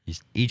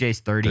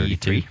 EJ's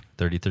 33.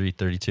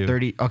 32.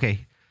 30.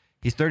 Okay.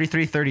 He's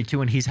 33,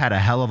 32, and he's had a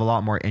hell of a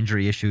lot more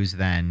injury issues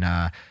than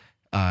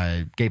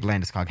Gabe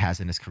Landeskog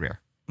has in his career.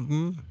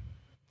 Mm-hmm.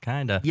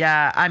 Kind of.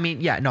 Yeah, I mean,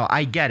 yeah, no,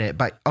 I get it.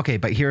 But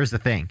here's the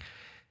thing.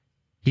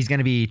 He's going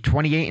to be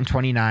 28 and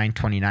 29,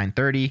 29,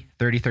 30,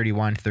 30,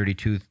 31,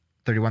 32,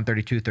 31,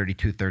 32,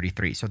 32,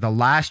 33. So the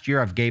last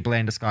year of Gabe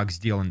Landeskog's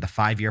deal and the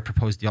 5-year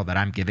proposed deal that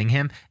I'm giving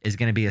him is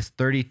going to be his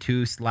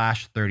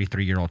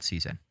 32/33-year-old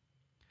season.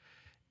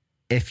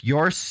 If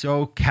you're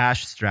so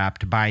cash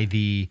strapped by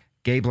the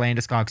Gabe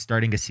Landeskog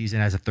starting a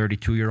season as a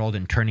 32-year-old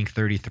and turning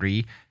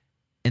 33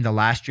 in the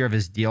last year of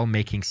his deal,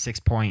 making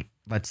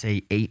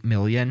 6.8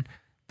 million,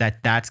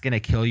 that's going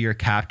to kill your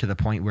cap to the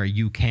point where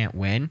you can't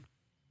win,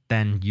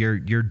 then you're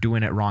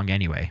doing it wrong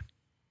anyway.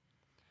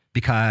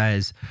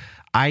 Because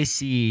I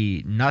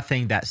see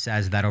nothing that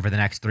says that over the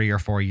next 3 or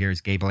 4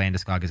 years, Gabe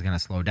Landeskog is going to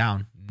slow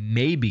down.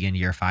 Maybe in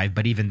year 5,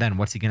 but even then,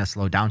 what's he going to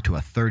slow down to?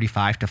 A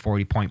 35 to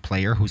 40 point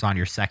player who's on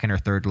your second or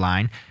third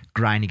line,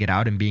 grinding it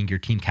out and being your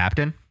team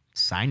captain?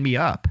 Sign me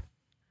up.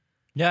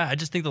 Yeah, I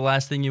just think the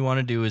last thing you want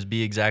to do is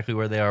be exactly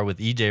where they are with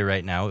EJ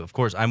right now. Of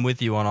course, I'm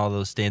with you on all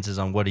those stances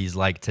on what he's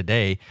like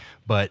today,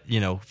 but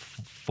 4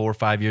 or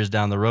 5 years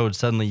down the road,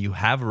 suddenly you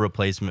have a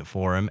replacement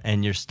for him,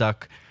 and you're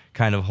stuck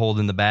kind of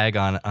holding the bag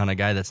on a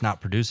guy that's not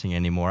producing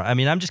anymore. I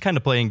mean, I'm just kind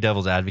of playing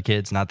devil's advocate.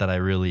 It's not that I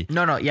really...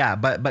 No, yeah,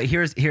 but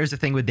here's the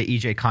thing with the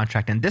EJ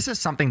contract, and this is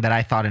something that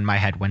I thought in my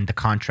head when the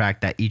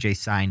contract that EJ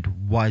signed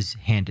was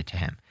handed to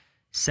him.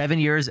 7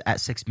 years at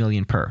 $6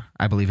 million per,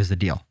 I believe, is the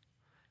deal.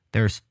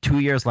 There's 2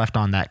 years left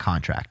on that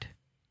contract.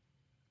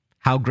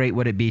 How great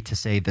would it be to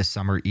say this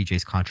summer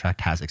EJ's contract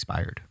has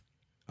expired?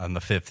 On the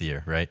 5th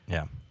year, right?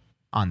 Yeah.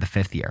 On the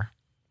 5th year.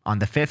 On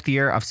the 5th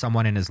year of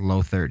someone in his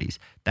low 30s.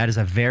 That is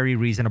a very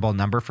reasonable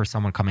number for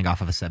someone coming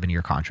off of a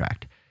 7-year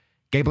contract.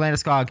 Gabe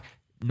Landeskog,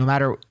 no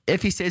matter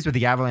if he stays with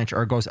the Avalanche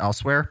or goes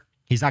elsewhere,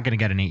 he's not going to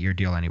get an 8-year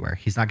deal anywhere.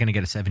 He's not going to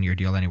get a 7-year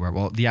deal anywhere.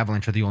 Well, the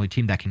Avalanche are the only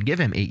team that can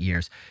give him 8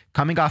 years.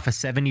 Coming off a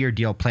 7-year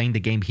deal, playing the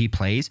game he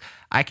plays,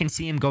 I can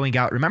see him going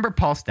out. Remember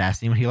Paul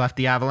Stastny when he left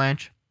the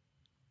Avalanche?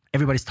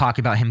 Everybody's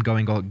talking about him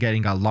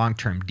getting a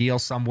long-term deal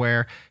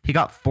somewhere. He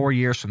got 4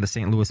 years from the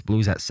St. Louis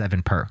Blues at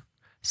 7 per.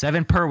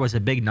 7 per was a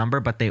big number,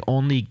 but they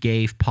only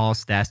gave Paul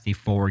Stastny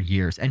 4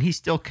 years, and he's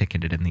still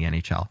kicking it in the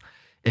NHL.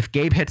 If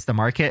Gabe hits the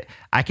market,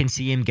 I can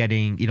see him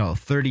getting,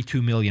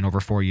 $32 million over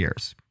 4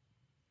 years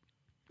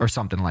or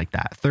something like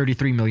that.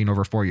 $33 million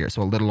over 4 years,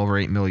 so a little over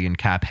 $8 million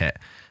cap hit.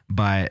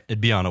 But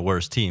it'd be on a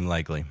worse team,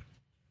 likely.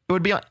 It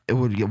would be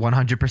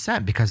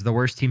 100% because the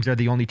worst teams are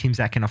the only teams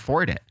that can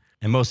afford it.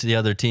 And most of the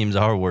other teams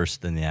are worse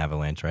than the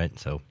Avalanche, right?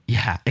 So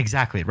yeah,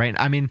 exactly, right?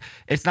 I mean,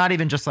 it's not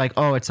even just like,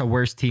 it's a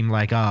worse team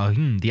like,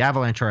 the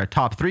Avalanche are a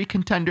top 3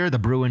 contender, the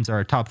Bruins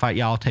are a top 5.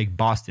 Yeah, I'll take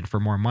Boston for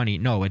more money.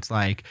 No, it's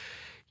like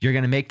you're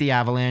going to make the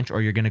Avalanche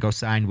or you're going to go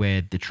sign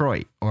with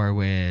Detroit or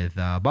with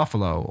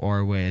Buffalo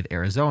or with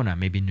Arizona,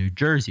 maybe New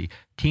Jersey,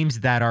 teams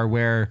that are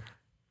where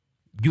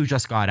you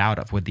just got out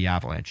of with the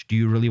Avalanche. Do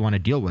you really want to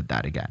deal with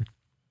that again?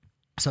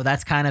 So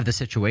that's kind of the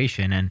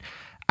situation, and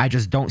I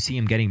just don't see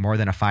him getting more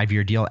than a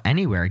 5-year deal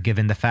anywhere,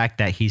 given the fact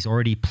that he's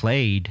already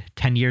played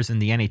 10 years in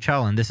the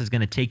NHL, and this is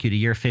going to take you to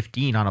year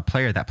 15 on a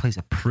player that plays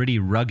a pretty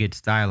rugged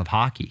style of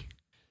hockey.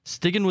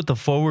 Sticking with the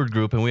forward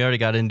group, and we already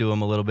got into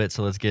him a little bit,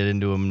 so let's get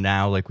into him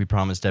now like we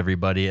promised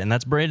everybody, and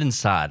that's Brandon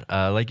Saad.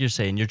 Like you're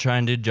saying, you're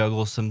trying to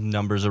juggle some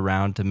numbers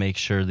around to make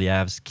sure the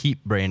Avs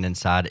keep Brandon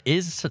Saad.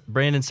 Is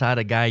Brandon Saad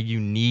a guy you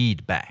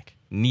need back?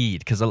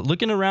 Because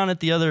looking around at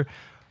the other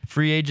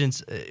free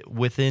agents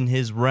within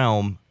his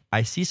realm,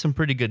 I see some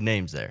pretty good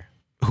names there.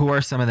 Who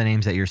are some of the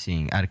names that you're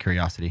seeing, out of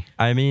curiosity?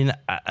 I mean,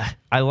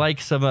 I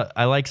like some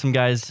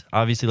guys.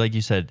 Obviously, like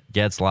you said,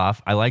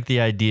 Getzlaf. I like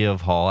the idea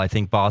of Hall. I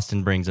think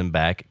Boston brings him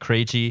back.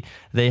 Krejci,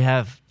 they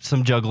have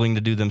some juggling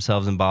to do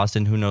themselves in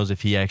Boston. Who knows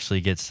if he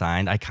actually gets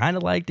signed? I kind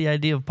of like the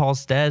idea of Paul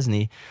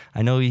Stastny.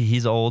 I know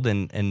he's old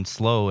and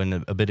slow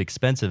and a bit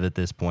expensive at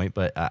this point,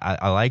 but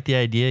I like the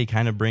idea. He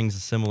kind of brings a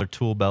similar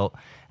tool belt.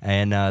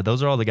 And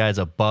those are all the guys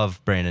above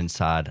Brandon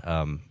Saad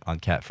on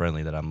Cat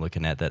Friendly that I'm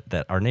looking at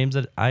that are names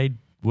that I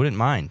wouldn't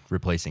mind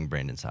replacing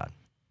Brandon Saad.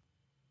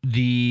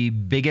 The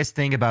biggest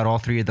thing about all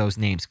three of those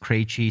names,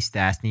 Krejci,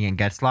 Stastny, and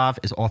Getzlaf,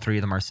 is all three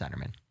of them are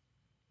centermen.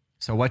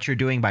 So what you're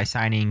doing by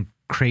signing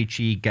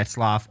Krejci,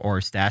 Getzlaf, or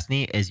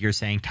Stastny is you're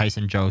saying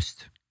Tyson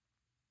Jost,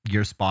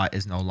 your spot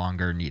is no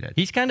longer needed.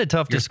 He's kind of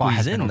tough to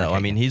squeeze in, though. I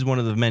mean, he's one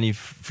of the many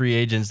free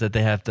agents that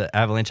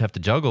Avalanche have to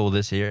juggle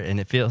this year, and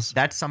it feels...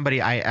 That's somebody,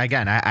 I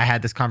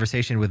had this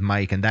conversation with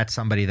Mike, and that's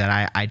somebody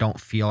that I don't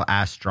feel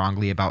as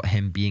strongly about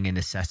him being a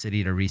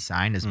necessity to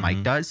re-sign as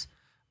Mike does.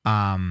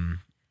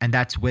 And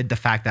that's with the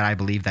fact that I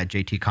believe that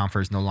JT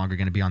Compher is no longer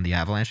going to be on the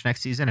Avalanche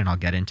next season, and I'll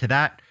get into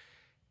that.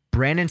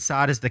 Brandon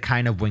Saad is the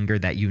kind of winger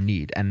that you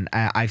need. And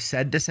I've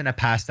said this in a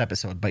past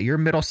episode, but your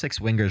middle six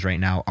wingers right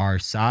now are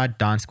Saad,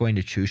 Donskoy,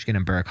 Nichushkin,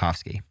 and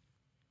Burakovsky.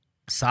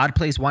 Saad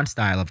plays one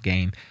style of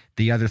game.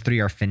 The other three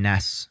are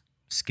finesse,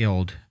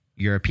 skilled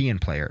European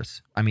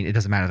players. I mean, it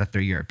doesn't matter that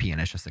they're European.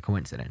 It's just a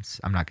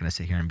coincidence. I'm not going to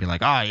sit here and be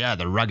like, oh, yeah,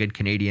 the rugged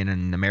Canadian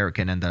and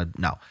American and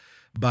no.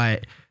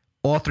 But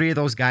all three of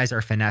those guys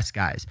are finesse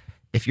guys.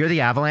 If you're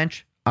the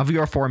Avalanche, of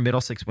your four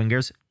middle six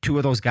wingers, two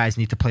of those guys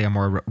need to play a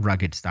more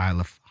rugged style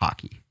of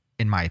hockey,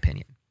 in my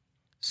opinion.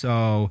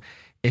 So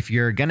if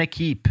you're not going to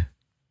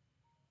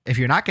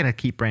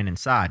keep Brandon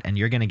Saad and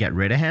you're going to get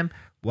rid of him,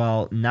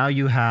 well, now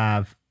you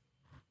have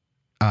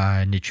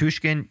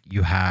Nichushkin,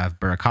 you have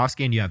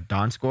Burakovsky, and you have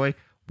Donskoy.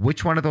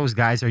 Which one of those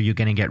guys are you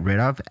going to get rid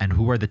of, and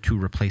who are the two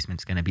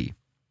replacements going to be?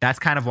 That's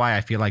kind of why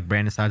I feel like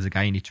Brandon Saad is a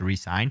guy you need to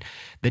re-sign.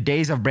 The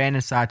days of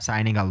Brandon Saad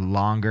signing a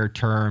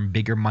longer-term,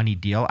 bigger money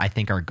deal, I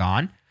think, are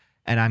gone.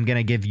 And I'm going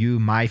to give you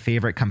my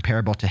favorite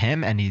comparable to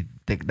him, and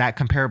that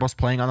comparable is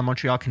playing on the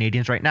Montreal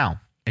Canadiens right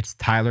now. It's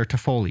Tyler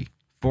Toffoli.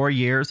 4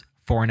 years,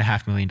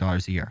 $4.5 million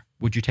a year.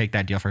 Would you take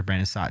that deal for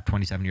Brandon Saad,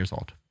 27 years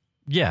old?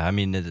 Yeah, I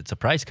mean, it's a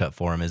price cut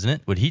for him, isn't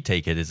it? Would he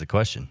take it is the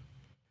question.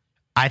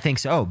 I think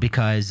so,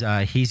 because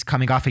he's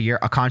coming off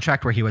a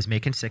contract where he was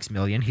making $6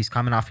 million. He's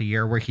coming off a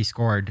year where he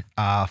scored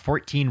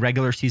 14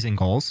 regular season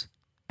goals,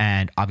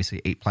 and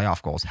obviously 8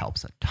 playoff goals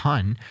helps a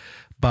ton.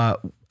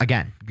 But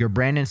again, your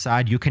Brandon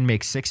Saad, you can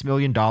make $6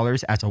 million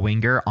as a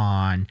winger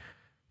on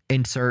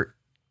insert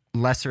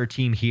lesser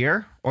team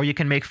here, or you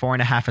can make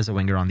 4.5 as a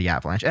winger on the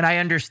Avalanche. And I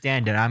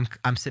understand it.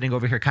 I'm sitting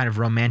over here kind of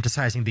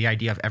romanticizing the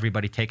idea of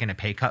everybody taking a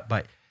pay cut,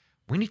 but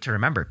we need to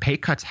remember pay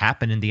cuts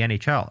happen in the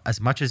NHL.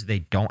 As much as they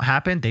don't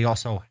happen, they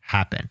also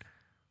happen.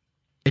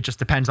 It just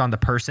depends on the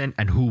person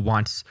and who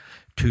wants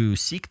to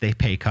seek the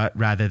pay cut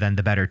rather than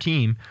the better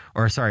team,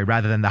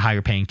 rather than the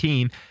higher paying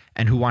team,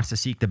 and who wants to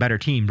seek the better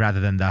team rather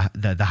than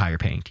the higher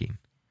paying team.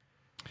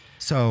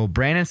 So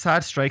Brandon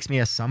Saad strikes me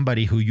as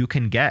somebody who you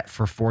can get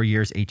for 4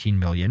 years, $18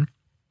 million.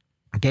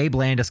 Gabe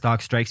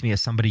Landeskog strikes me as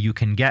somebody you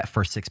can get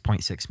for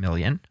 $6.6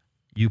 million.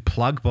 You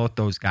plug both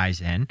those guys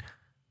in.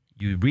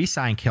 You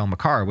re-sign Cale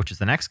Makar, which is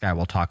the next guy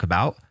we'll talk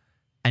about,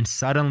 and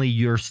suddenly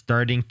you're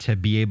starting to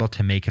be able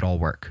to make it all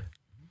work.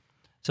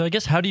 So I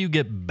guess how do you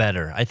get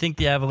better? I think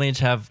the Avalanche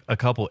have a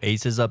couple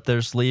aces up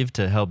their sleeve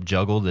to help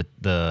juggle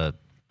the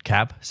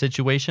cap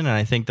situation, and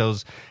I think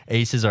those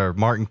aces are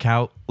Martin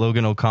Kaut,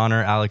 Logan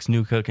O'Connor, Alex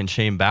Newcook, and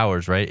Shane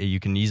Bowers, right?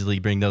 You can easily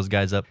bring those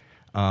guys up.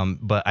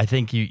 But I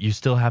think you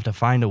still have to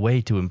find a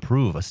way to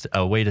improve,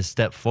 a way to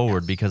step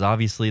forward, because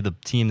obviously the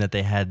team that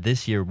they had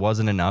this year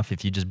wasn't enough.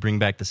 If you just bring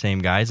back the same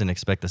guys and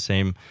expect the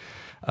same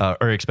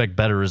or expect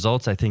better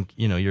results, I think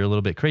you're a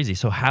little bit crazy.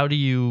 So how do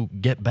you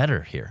get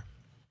better here?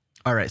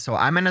 All right, so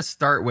I'm going to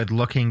start with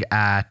looking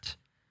at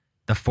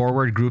the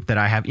forward group that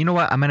I have. You know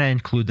what? I'm going to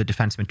include the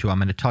defenseman too. I'm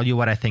going to tell you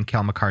what I think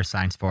Cale Makar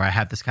signs for. I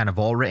have this kind of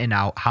all written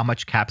out, how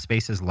much cap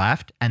space is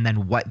left, and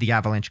then what the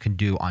Avalanche can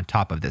do on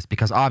top of this.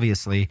 Because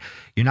obviously,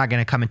 you're not going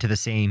to come into the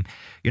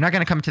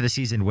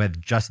season with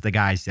just the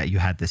guys that you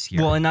had this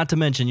year. Well, and not to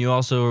mention, you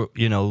also,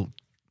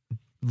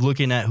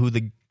 looking at who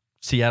the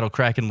Seattle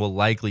Kraken will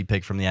likely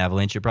pick from the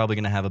Avalanche, you're probably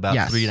going to have about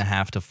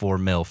 $3.5 to $4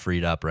 million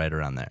freed up right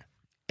around there.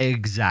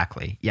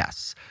 Exactly.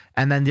 Yes.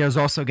 And then there's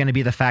also going to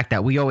be the fact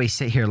that we always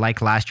sit here like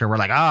last year. We're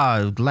like,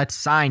 let's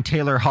sign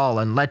Taylor Hall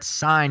and let's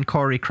sign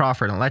Corey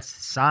Crawford and let's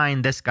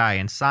sign this guy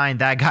and sign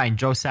that guy. And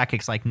Joe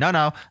Sakic's like, no,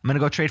 I'm going to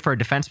go trade for a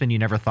defenseman you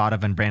never thought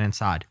of in Brandon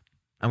Saad.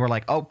 And we're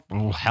like, oh,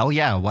 well, hell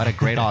yeah. What a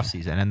great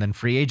offseason. And then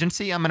free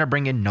agency, I'm going to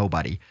bring in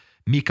nobody.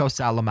 Mikko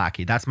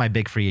Salamaki. That's my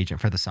big free agent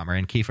for the summer,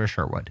 and Kiefer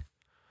Sherwood.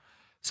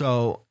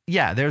 So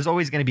yeah, there's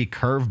always going to be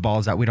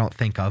curveballs that we don't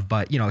think of.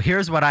 But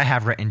here's what I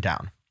have written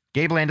down.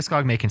 Gabe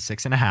Landeskog making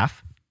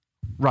 6.5,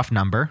 rough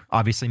number.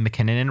 Obviously,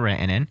 McKinnon and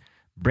Rantanen.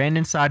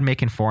 Brandon Saad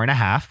making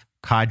 4.5.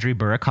 Kadri,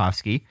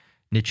 Burakovsky,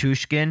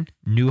 Nichushkin,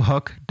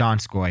 Newhook,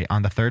 Donskoy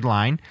on the third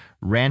line.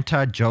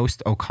 Ranta,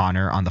 Jost,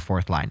 O'Connor on the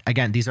fourth line.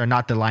 Again, these are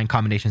not the line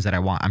combinations that I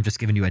want. I'm just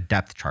giving you a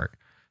depth chart.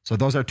 So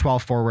those are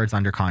 12 forwards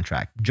under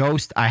contract.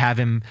 Jost, I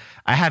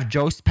have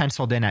Jost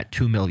penciled in at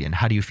 $2 million.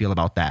 How do you feel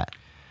about that?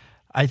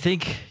 I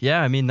think,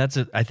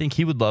 I think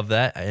he would love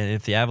that. And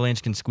if the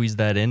Avalanche can squeeze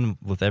that in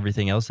with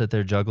everything else that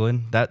they're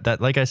juggling,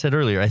 that like I said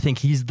earlier, I think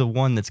he's the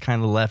one that's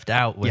kind of left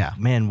out with,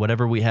 man,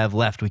 whatever we have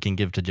left, we can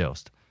give to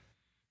Jost.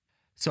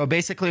 So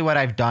basically what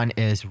I've done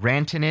is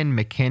Rantanen,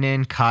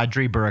 McKinnon,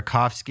 Kadri,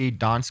 Burakovsky,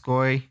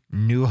 Donskoy,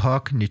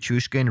 Newhook,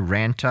 Nichushkin,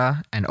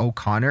 Ranta, and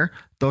O'Connor.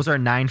 Those are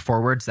 9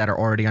 forwards that are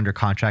already under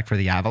contract for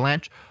the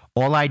Avalanche.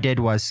 All I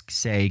did was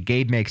say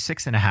Gabe makes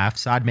 6.5,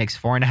 Saad makes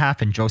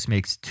 4.5, and Jost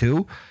makes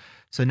 2.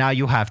 So now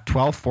you have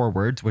 12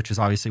 forwards, which is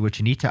obviously what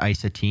you need to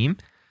ice a team.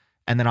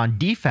 And then on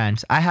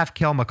defense, I have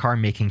Cale Makar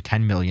making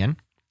 $10 million.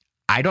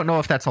 I don't know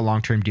if that's a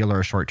long-term deal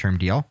or a short-term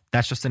deal.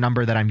 That's just a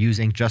number that I'm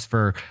using just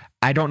for,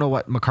 I don't know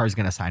what Makar is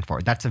going to sign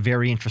for. That's a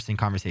very interesting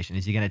conversation.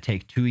 Is he going to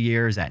take 2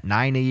 years at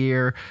 9 a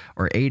year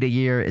or 8 a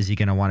year? Is he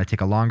going to want to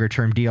take a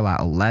longer-term deal at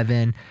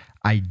 11?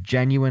 I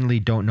genuinely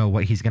don't know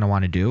what he's going to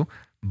want to do,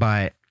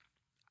 but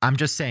I'm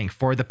just saying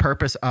for the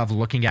purpose of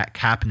looking at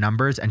cap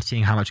numbers and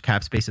seeing how much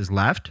cap space is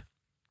left,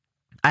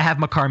 I have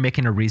Makar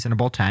making a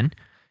reasonable 10,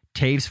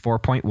 Taves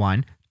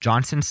 4.1,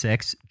 Johnson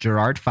 6,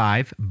 Gerard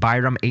 5,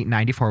 Byram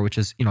 894, which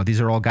is, these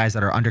are all guys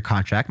that are under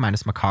contract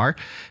minus Makar.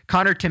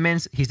 Connor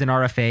Timmins, he's an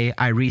RFA.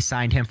 I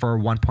re-signed him for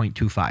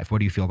 1.25. What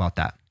do you feel about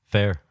that?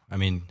 Fair. I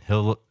mean,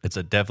 it's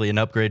definitely an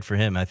upgrade for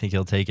him. I think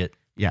he'll take it.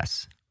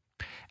 Yes.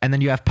 And then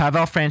you have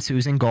Pavel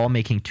Francouz in goal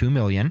making $2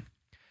 million.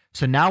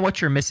 So now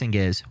what you're missing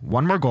is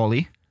one more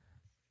goalie,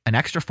 an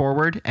extra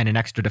forward, and an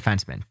extra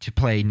defenseman to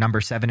play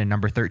number 7 and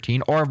number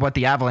 13, or what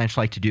the Avalanche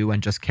like to do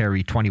and just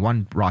carry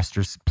 21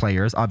 rosters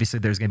players. Obviously,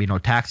 there's going to be no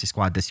taxi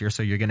squad this year,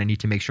 so you're going to need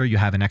to make sure you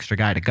have an extra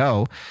guy to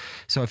go.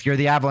 So if you're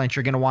the Avalanche,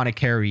 you're going to want to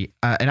carry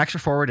an extra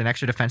forward, an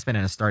extra defenseman,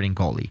 and a starting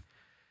goalie.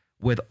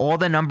 With all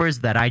the numbers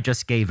that I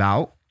just gave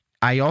out,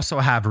 I also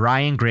have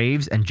Ryan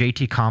Graves and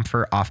JT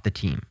Compher off the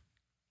team.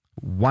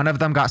 One of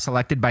them got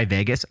selected by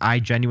Vegas. I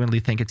genuinely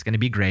think it's going to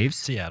be Graves.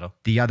 Seattle.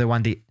 The other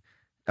one,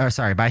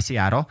 by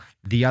Seattle.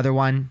 The other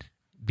one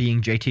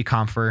being JT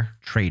Compher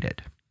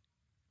traded,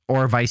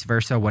 or vice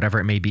versa, whatever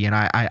it may be. And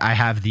I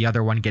have the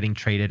other one getting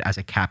traded as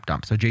a cap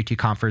dump. So JT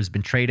Compher has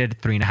been traded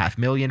 $3.5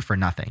 million for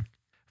nothing,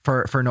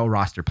 for no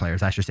roster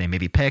players. I should say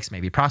maybe picks,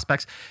 maybe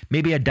prospects,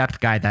 maybe a depth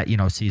guy that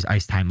sees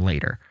ice time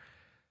later.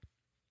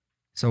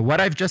 So what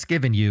I've just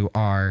given you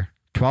are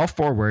 12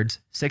 forwards,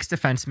 6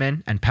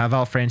 defensemen, and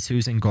Pavel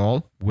Francouz in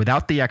goal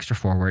without the extra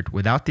forward,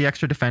 without the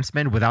extra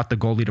defenseman, without the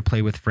goalie to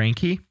play with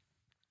Frankie.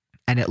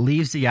 And it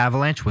leaves the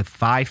Avalanche with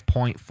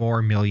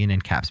 $5.4 million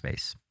in cap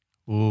space.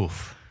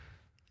 Oof.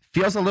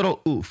 Feels a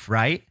little oof,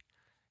 right?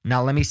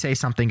 Now let me say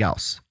something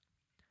else.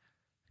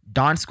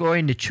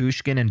 Donskoy,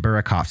 Nichushkin, and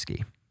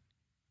Burakovsky.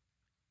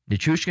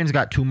 Nichushkin's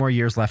got 2 more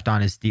years left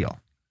on his deal.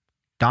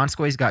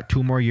 Donskoy's got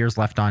 2 more years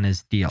left on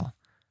his deal.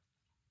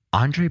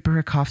 Andrei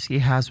Burakovsky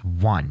has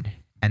 1,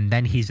 and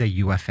then he's a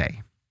UFA.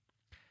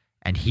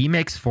 And he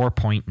makes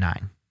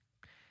 4.9.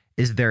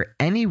 Is there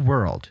any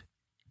world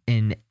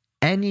in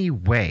any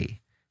way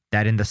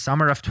that in the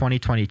summer of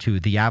 2022,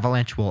 the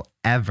Avalanche will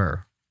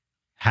ever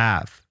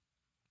have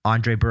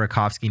Andrei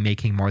Burakovsky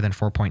making more than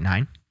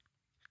 4.9,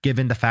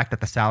 given the fact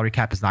that the salary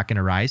cap is not going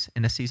to rise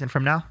in a season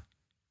from now?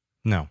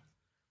 No.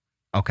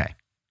 Okay.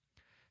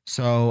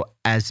 So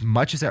as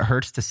much as it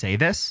hurts to say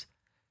this,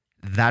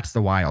 that's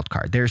the wild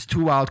card. There's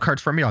 2 wild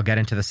cards for me. I'll get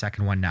into the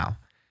second one now.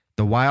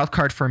 The wild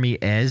card for me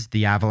is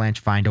the Avalanche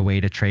find a way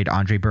to trade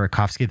Andrei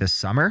Burakovsky this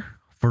summer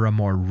for a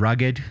more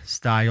rugged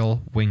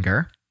style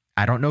winger.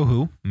 I don't know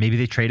who. Maybe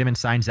they trade him and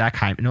sign Zach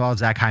Hyman. Well,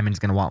 Zach Hyman's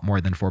going to want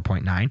more than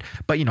 4.9.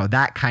 But,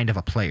 that kind of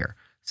a player.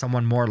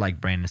 Someone more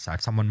like Brandon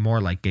Saad. Someone more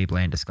like Gabe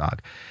Landeskog.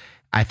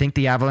 I think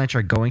the Avalanche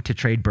are going to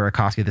trade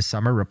Burakovsky this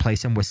summer,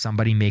 replace him with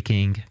somebody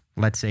making,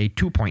 let's say,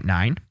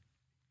 2.9,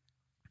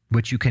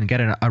 which you can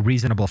get a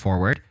reasonable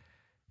forward.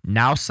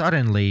 Now,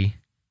 suddenly,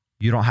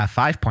 you don't have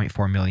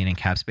 $5.4 million in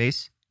cap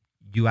space.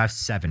 You have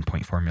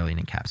 $7.4 million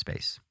in cap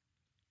space.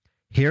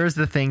 Here's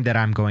the thing that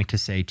I'm going to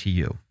say to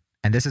you.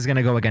 And this is going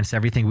to go against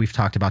everything we've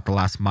talked about the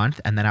last month.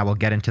 And then I will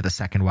get into the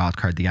second wild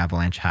card the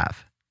Avalanche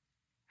have.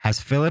 Has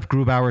Philip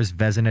Grubauer's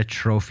Vezina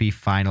Trophy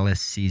finalist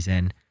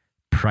season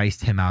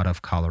priced him out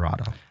of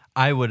Colorado?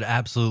 I would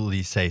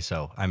absolutely say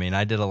so. I mean,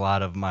 I did a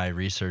lot of my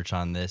research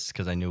on this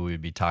because I knew we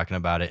would be talking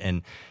about it.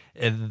 And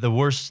the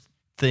worst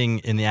thing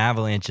in the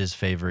Avalanche's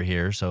favor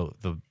here, so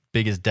the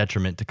biggest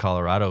detriment to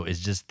Colorado, is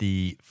just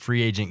the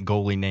free agent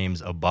goalie names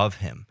above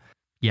him.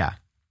 Yeah.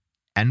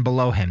 And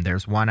below him,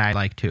 there's one I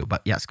like too.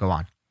 But yes, go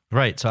on.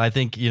 Right. So I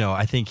think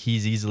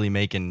he's easily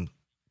making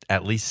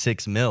at least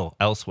 $6 million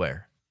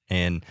elsewhere.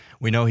 And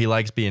we know he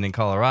likes being in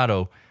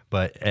Colorado,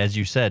 but as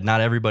you said,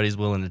 not everybody's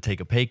willing to take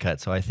a pay cut.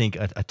 So I think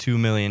a $2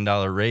 million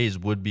raise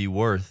would be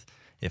worth,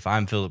 if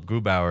I'm Philip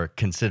Grubauer,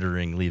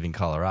 considering leaving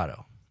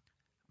Colorado.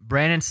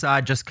 Brandon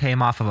Saad just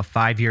came off of a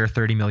 5-year,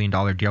 $30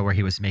 million deal where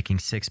he was making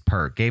 6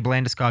 per. Gabe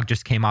Landeskog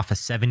just came off a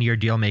 7-year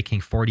deal making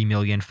 $40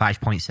 million,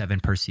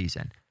 5.7 per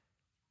season.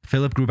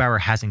 Philip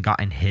Grubauer hasn't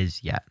gotten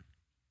his yet.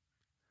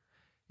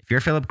 If you're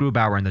Philip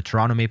Grubauer and the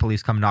Toronto Maple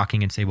Leafs come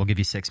knocking and say, we'll give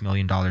you $6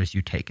 million,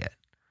 you take it.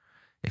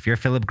 If you're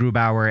Philip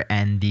Grubauer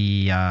and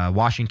the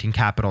Washington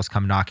Capitals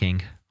come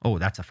knocking, oh,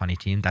 that's a funny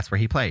team. That's where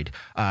he played.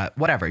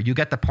 Whatever. You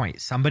get the point.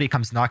 Somebody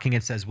comes knocking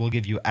and says, we'll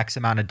give you X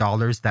amount of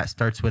dollars that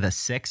starts with a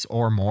 6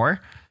 or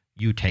more.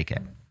 You take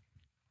it.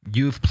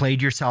 You've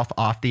played yourself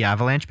off the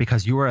Avalanche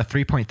because you were a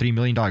 $3.3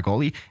 million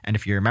goalie. And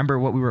if you remember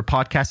what we were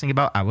podcasting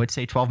about, I would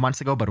say 12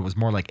 months ago, but it was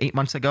more like 8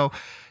 months ago.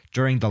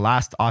 During the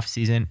last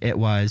offseason, it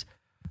was,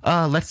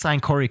 let's sign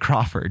Corey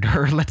Crawford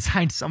or let's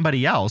sign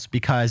somebody else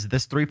because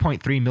this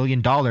 $3.3 million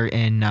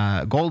in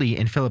goalie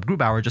in Philip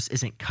Grubauer just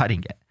isn't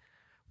cutting it.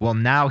 Well,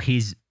 now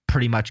he's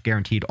pretty much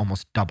guaranteed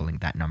almost doubling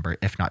that number,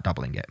 if not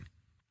doubling it.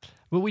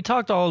 Well, we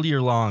talked all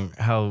year long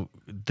how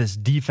this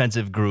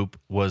defensive group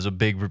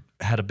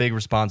had a big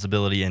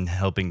responsibility in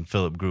helping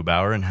Philip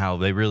Grubauer and how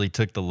they really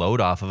took the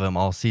load off of him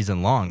all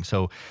season long.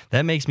 So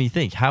that makes me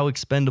think, how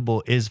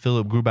expendable is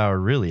Philip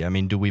Grubauer really? I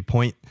mean, do we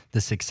point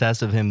the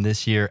success of him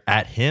this year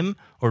at him,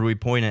 or do we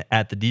point it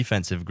at the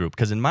defensive group?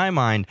 Because in my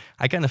mind,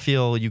 I kind of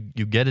feel you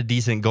get a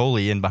decent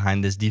goalie in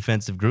behind this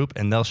defensive group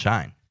and they'll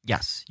shine.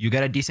 Yes, you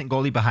get a decent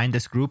goalie behind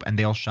this group and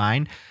they'll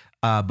shine.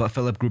 But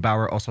Philip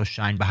Grubauer also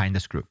shined behind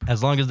this group.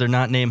 As long as they're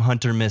not named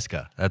Hunter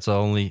Miska. That's the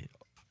only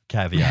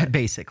caveat.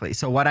 Basically.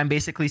 So what I'm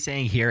basically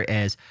saying here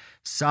is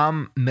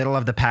some middle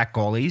of the pack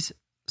goalies.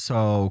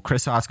 So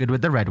Chris Osgood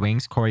with the Red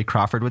Wings, Corey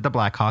Crawford with the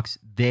Blackhawks.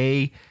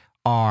 They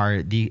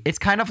are it's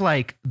kind of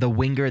like the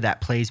winger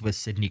that plays with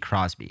Sidney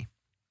Crosby.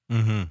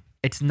 Mm-hmm.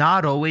 It's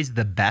not always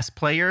the best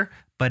player,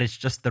 but it's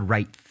just the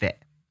right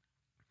fit.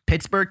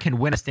 Pittsburgh can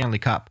win a Stanley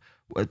Cup.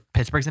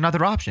 Pittsburgh's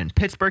another option.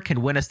 Pittsburgh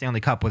can win a Stanley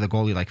Cup with a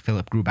goalie like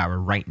Philip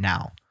Grubauer right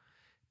now.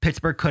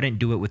 Pittsburgh couldn't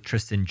do it with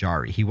Tristan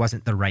Jarry. He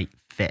wasn't the right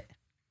fit.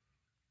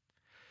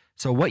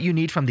 So what you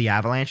need from the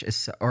Avalanche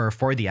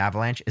for the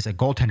Avalanche is a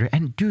goaltender.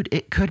 And dude,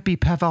 it could be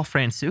Pavel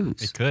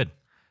Francouz. It could.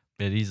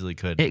 It easily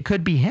could. It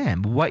could be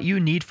him. What you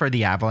need for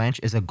the Avalanche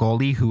is a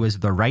goalie who is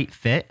the right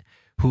fit,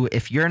 who,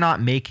 if you're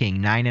not making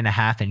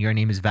 9.5 and your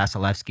name is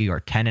Vasilevsky, or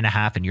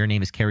 10.5 and your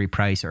name is Carey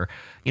Price, or,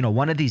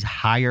 one of these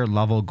higher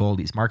level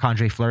goalies,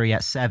 Marc-Andre Fleury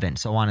at 7,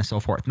 so on and so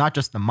forth. Not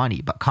just the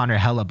money, but Connor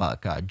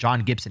Hellebuck,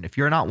 John Gibson. If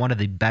you're not one of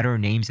the better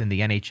names in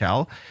the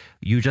NHL,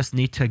 you just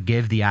need to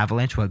give the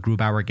Avalanche what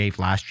Grubauer gave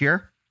last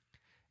year.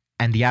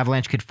 And the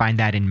Avalanche could find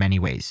that in many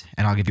ways.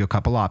 And I'll give you a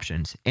couple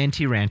options.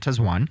 Antti Ranta's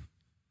one.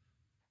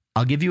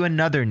 I'll give you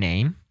another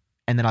name.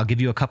 And then I'll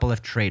give you a couple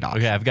of trade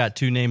options. Okay, I've got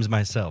 2 names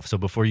myself. So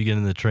before you get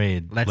in the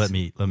trade, let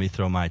me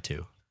throw my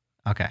 2.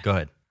 Okay. Go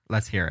ahead.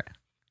 Let's hear it.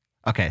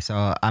 Okay,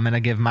 so I'm going to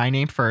give my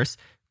name first.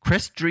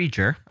 Chris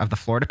Driedger of the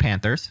Florida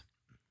Panthers.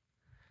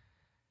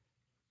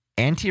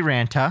 Antti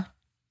Ranta.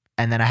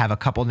 And then I have a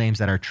couple names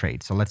that are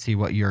trades. So let's see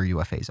what your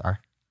UFAs are.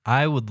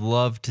 I would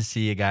love to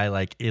see a guy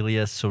like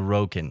Ilya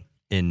Sorokin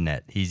in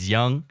net. He's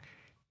young.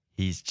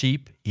 He's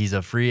cheap. He's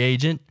a free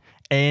agent.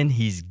 And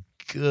he's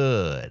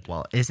good.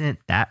 Well, isn't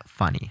that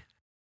funny?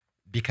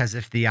 Because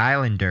if the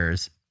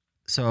Islanders...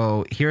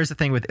 So here's the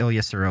thing with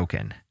Ilya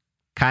Sorokin.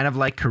 Kind of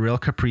like Kirill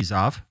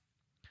Kaprizov,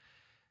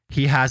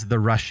 he has the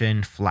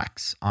Russian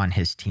flex on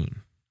his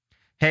team.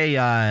 Hey,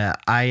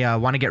 I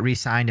want to get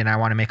re-signed and I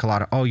want to make a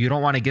lot of... Oh, you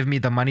don't want to give me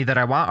the money that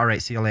I want? All right,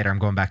 see you later. I'm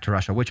going back to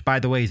Russia. Which, by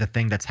the way, is a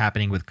thing that's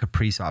happening with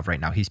Kaprizov right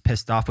now. He's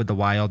pissed off with the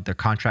Wild. Their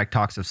contract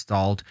talks have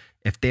stalled.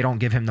 If they don't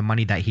give him the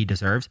money that he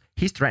deserves,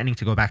 he's threatening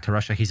to go back to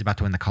Russia. He's about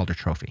to win the Calder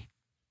Trophy.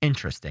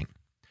 Interesting.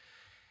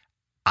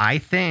 I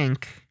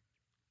think...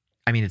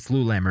 I mean, it's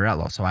Lou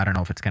Lamoriello, so I don't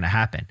know if it's going to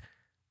happen.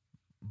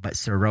 But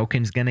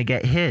Sorokin's going to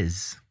get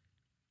his.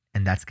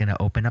 And that's going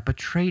to open up a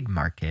trade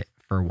market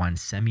for one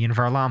Semyon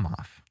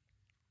Varlamov.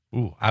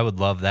 Ooh, I would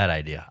love that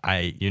idea.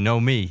 You know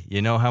me.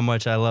 You know how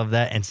much I love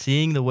that. And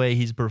seeing the way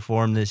he's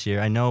performed this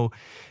year, I know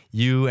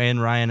you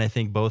and Ryan, I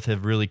think, both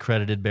have really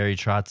credited Barry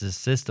Trotz's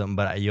system,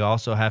 but you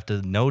also have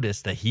to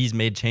notice that he's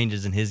made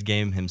changes in his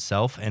game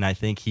himself, and I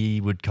think he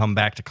would come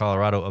back to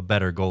Colorado a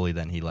better goalie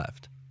than he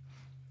left.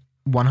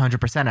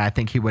 100%. I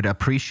think he would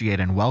appreciate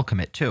and welcome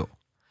it too.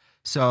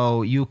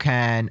 So you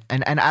can,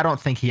 and I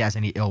don't think he has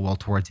any ill will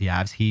towards the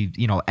Avs. He,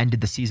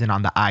 ended the season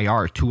on the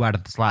IR 2 out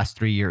of his last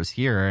 3 years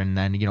here, and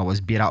then,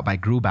 was beat out by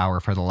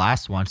Grubauer for the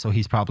last one. So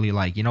he's probably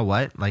like, you know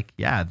what? Like,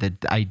 yeah,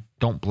 I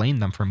don't blame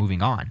them for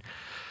moving on.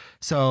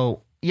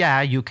 So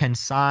yeah, you can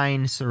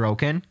sign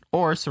Sorokin,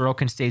 or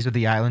Sorokin stays with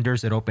the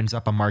Islanders. It opens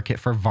up a market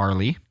for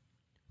Varley,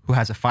 who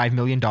has a $5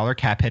 million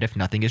cap hit if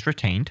nothing is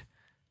retained.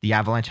 The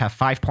Avalanche have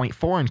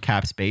 5.4 in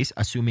cap space,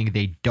 assuming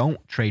they don't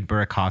trade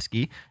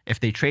Burakovsky.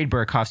 If they trade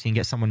Burakovsky and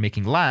get someone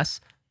making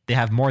less, they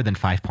have more than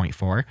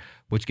 5.4,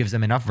 which gives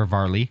them enough for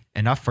Varley,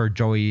 enough for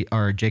Joey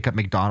or Jacob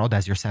McDonald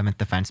as your 7th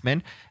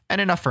defenseman, and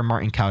enough for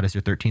Martin Kaut as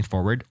your 13th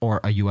forward, or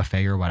a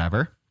UFA or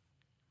whatever.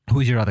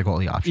 Who's your other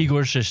goalie option?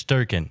 Igor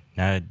Shesterkin.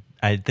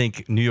 I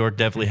think New York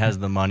definitely has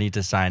the money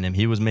to sign him.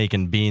 He was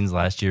making beans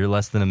last year,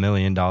 less than $1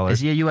 million. Is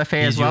he a UFA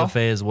as well? He's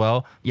UFA as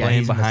well, yeah, playing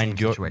he's behind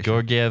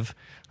Georgiev.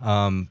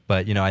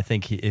 But, I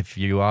think if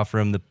you offer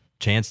him the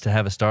chance to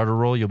have a starter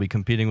role, you'll be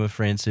competing with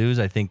Francouz.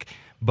 I think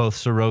both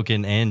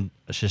Sorokin and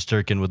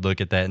Shesterkin would look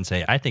at that and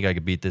say, I think I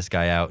could beat this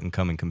guy out and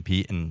come and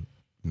compete and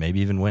maybe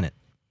even win it.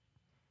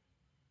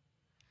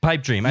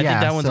 Pipe dream. I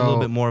think that one's a little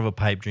bit more of a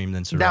pipe dream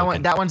than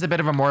Sorokin. That one's a bit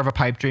of a more of a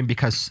pipe dream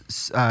because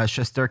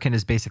Shesterkin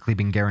has basically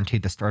been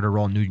guaranteed the starter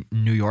role in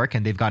New York,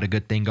 and they've got a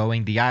good thing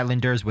going. The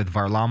Islanders with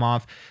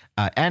Varlamov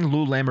and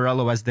Lou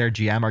Lamoriello as their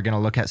GM are going to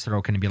look at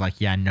Sorokin and be like,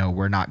 yeah, no,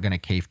 we're not going to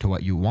cave to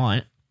what you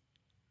want.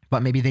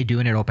 But maybe they do,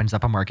 and it opens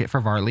up a market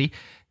for Varley.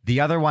 The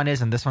other one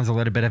is, and this one's a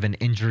little bit of an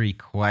injury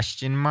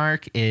question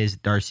mark, is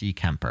Darcy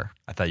Kemper.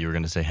 I thought you were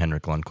going to say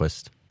Henrik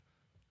Lundqvist.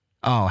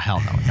 Oh, hell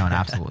no. No,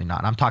 absolutely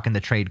not. I'm talking the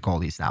trade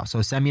goalies now.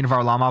 So Semyon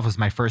Varlamov was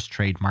my first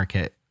trade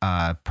market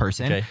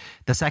person. Okay.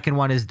 The second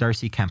one is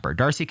Darcy Kemper.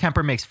 Darcy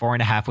Kemper makes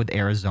 4.5 with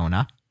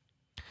Arizona.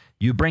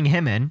 You bring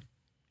him in.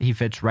 He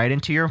fits right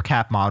into your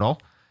cap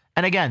model.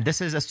 And again,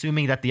 this is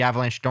assuming that the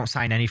Avalanche don't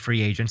sign any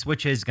free agents,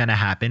 which is going to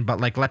happen. But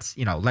like, let's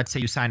say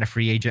you sign a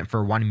free agent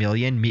for $1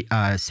 million.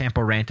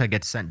 Sampo Ranta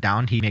gets sent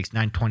down. He makes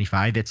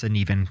 $925. It's an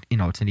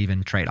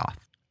even trade-off.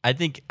 I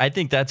think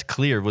that's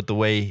clear with the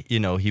way,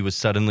 he was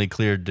suddenly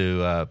cleared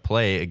to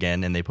play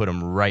again, and they put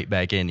him right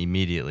back in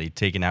immediately,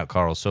 taking out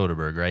Carl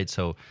Soderberg, right?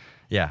 So,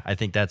 yeah, I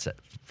think that's it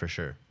for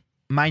sure.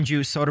 Mind you,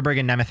 Soderberg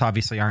and Nemeth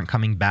obviously aren't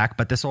coming back,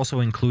 but this also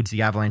includes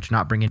the Avalanche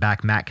not bringing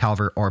back Matt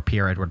Calvert or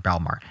Pierre-Edouard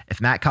Bellemare.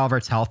 If Matt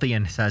Calvert's healthy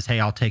and says,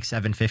 hey, I'll take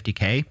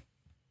 $750K,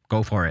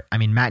 go for it. I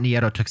mean, Matt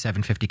Nieto took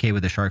 $750K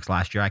with the Sharks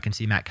last year. I can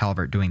see Matt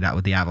Calvert doing that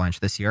with the Avalanche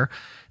this year.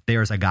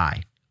 There's a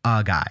guy.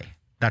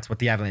 That's what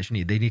the Avalanche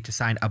need. They need to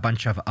sign a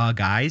bunch of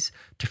guys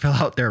to fill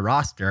out their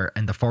roster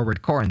and the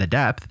forward core and the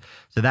depth.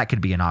 So that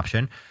could be an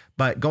option.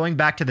 But going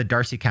back to the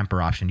Darcy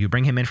Kemper option, you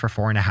bring him in for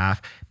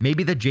 4.5.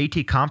 Maybe the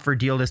JT Compher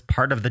deal is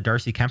part of the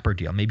Darcy Kemper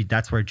deal. Maybe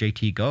that's where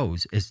JT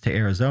goes, is to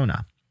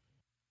Arizona.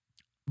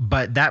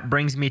 But that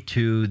brings me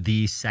to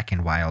the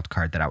second wild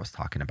card that I was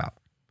talking about.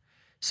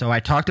 So I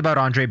talked about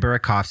Andrei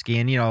Burakovsky,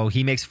 and,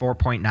 he makes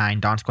 4.9.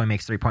 Donskoy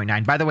makes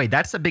 3.9. By the way,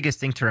 that's the biggest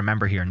thing to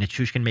remember here.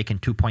 Nichushkin making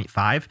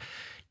 2.5.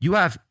 You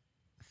have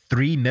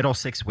 3 middle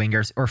six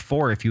wingers, or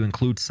 4 if you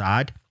include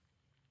Saad,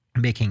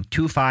 making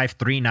 2.5,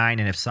 3.9,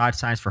 and if Saad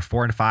signs for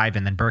 4 and 5,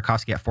 and then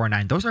Burakovsky at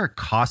 4.9, those are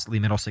costly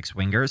middle six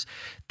wingers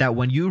that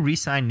when you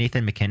re-sign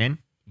Nathan MacKinnon,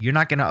 you're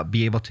not going to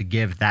be able to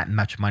give that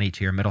much money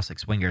to your middle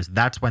six wingers.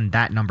 That's when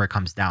that number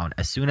comes down.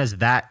 As soon as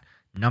that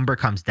number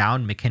comes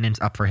down, McKinnon's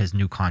up for his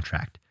new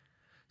contract.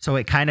 So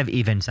it kind of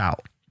evens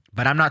out.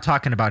 But I'm not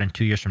talking about in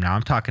 2 years from now.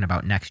 I'm talking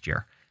about next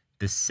year.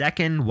 The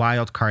second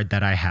wild card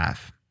that I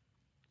have.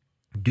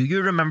 Do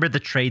you remember the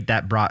trade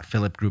that brought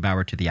Philip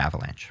Grubauer to the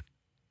Avalanche?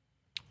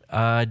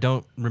 I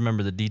don't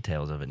remember the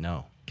details of it,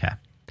 no. Okay.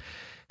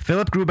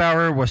 Philip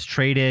Grubauer was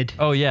traded...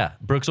 Oh, yeah.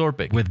 Brooks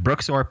Orpik. With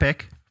Brooks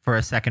Orpik for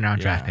a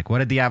second-round draft pick. What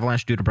did the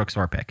Avalanche do to Brooks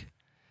Orpik?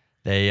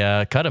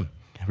 They cut him,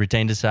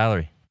 retained his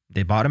salary.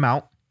 They bought him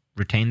out,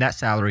 retained that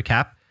salary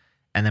cap,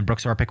 and then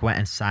Brooks Orpik went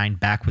and signed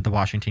back with the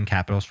Washington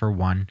Capitals for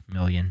 $1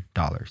 million.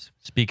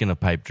 Speaking of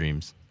pipe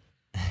dreams.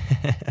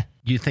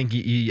 I think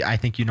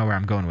you know where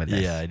I'm going with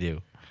this. Yeah, I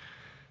do.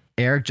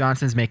 Eric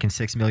Johnson's making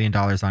 $6 million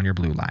on your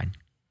blue line.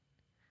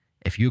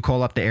 If you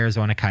call up the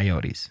Arizona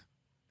Coyotes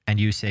and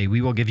you say, we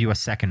will give you a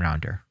second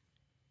rounder,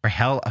 or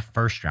hell, a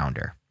first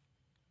rounder.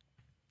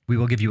 We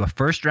will give you a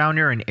first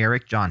rounder and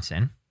Eric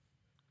Johnson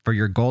for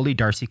your goalie,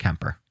 Darcy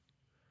Kemper.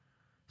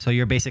 So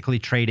you're basically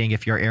trading,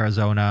 if you're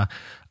Arizona,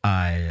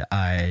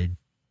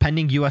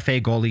 pending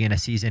UFA goalie in a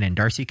season in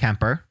Darcy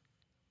Kemper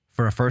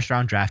for a first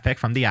round draft pick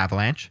from the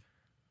Avalanche,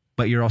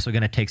 but you're also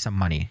going to take some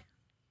money.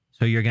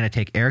 So you're going to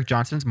take Eric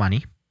Johnson's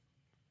money.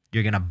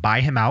 You're going to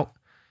buy him out.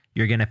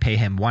 You're going to pay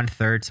him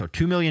 1/3, so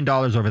 $2 million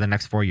over the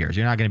next 4 years.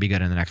 You're not going to be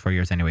good in the next 4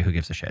 years anyway. Who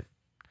gives a shit?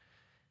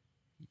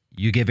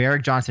 You give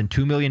Eric Johnson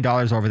 $2 million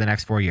over the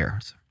next 4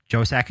 years.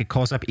 Joe Sakic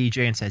calls up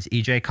EJ and says,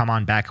 EJ, come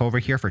on back over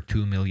here for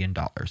 $2 million.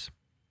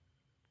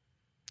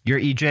 You're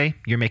EJ.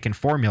 You're making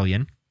 $4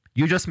 million.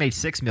 You just made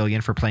 $6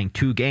 million for playing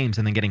 2 games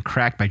and then getting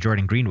cracked by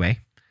Jordan Greenway.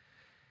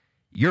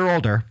 You're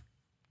older.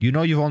 You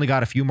know you've only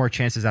got a few more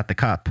chances at the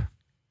cup.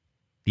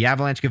 The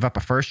Avalanche give up a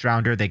first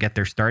rounder. They get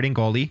their starting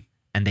goalie,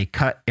 and they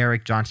cut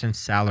Eric Johnson's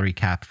salary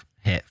cap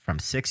hit from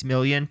 $6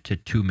 million to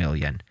 $2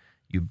 million.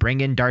 You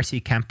bring in Darcy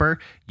Kemper,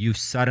 you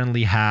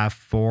suddenly have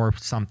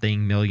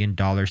 $4-something million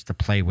to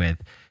play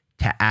with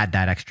to add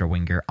that extra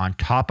winger on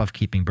top of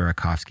keeping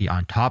Burakovsky,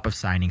 on top of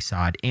signing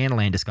Saad and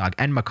Landeskog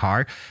and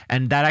Makar.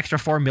 And that extra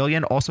 $4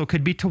 million also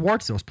could be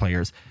towards those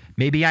players.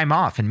 Maybe I'm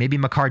off, and maybe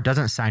Makar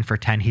doesn't sign for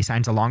 10. He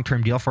signs a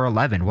long-term deal for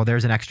 11. Well,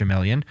 there's an extra $1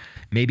 million.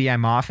 Maybe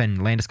I'm off, and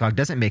Landeskog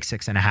doesn't make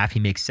 6.5. He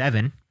makes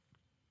 7.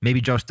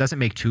 Maybe Jost doesn't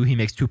make 2. He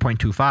makes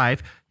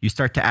 2.25. You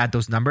start to add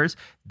those numbers.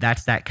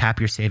 That's that cap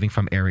you're saving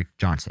from Eric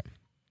Johnson.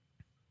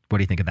 What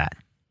do you think of that?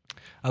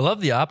 I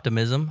love the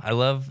optimism. I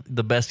love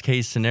the best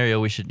case scenario.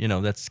 We should,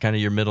 that's kind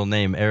of your middle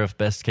name, Arif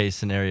best case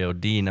scenario,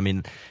 Dean. I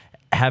mean,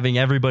 having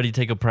everybody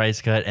take a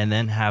price cut and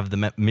then have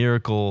the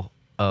miracle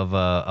of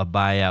a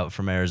buyout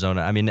from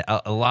Arizona. I mean,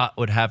 a lot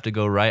would have to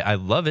go right. I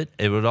love it.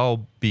 It would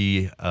all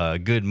be a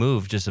good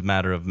move. Just a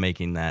matter of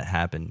making that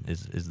happen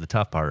is the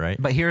tough part, right?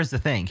 But here's the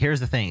thing.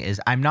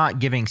 Is I'm not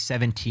giving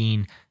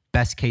 17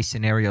 best case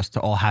scenarios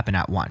to all happen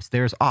at once.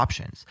 There's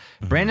options.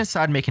 Mm-hmm. Brandon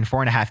Saad making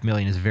 $4.5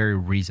 million is a very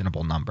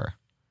reasonable number.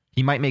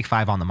 He might make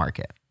 5 on the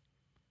market.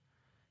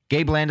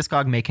 Gabe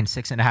Landeskog making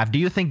 6.5. Do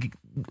you think,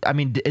 I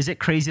mean, is it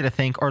crazy to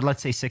think, or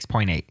let's say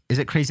 6.8? Is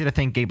it crazy to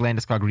think Gabe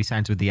Landeskog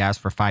resigns with the Avs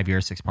for 5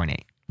 years, 6.8?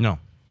 No.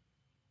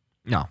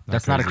 No,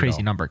 that's not a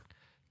crazy number.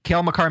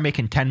 Cale Makar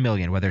making $10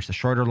 million, whether it's a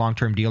short or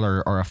long-term deal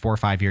or a 4 or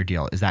 5 year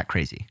deal. Is that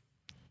crazy?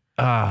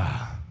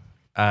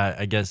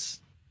 I guess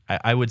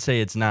I would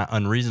say it's not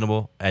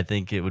unreasonable. I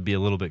think it would be a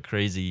little bit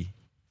crazy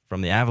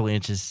from the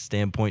Avalanche's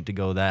standpoint to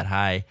go that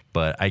high,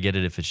 but I get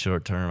it if it's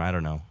short term. I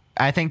don't know.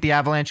 I think the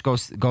Avalanche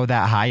go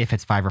that high if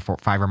it's 5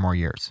 or more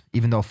years,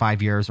 even though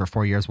 5 years or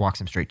 4 years walks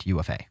them straight to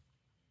UFA.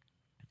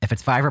 If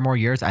it's 5 or more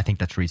years, I think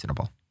that's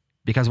reasonable.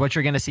 Because what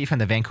you're going to see from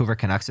the Vancouver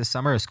Canucks this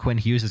summer is Quinn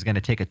Hughes is going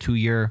to take a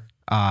 2-year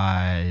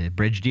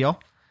bridge deal.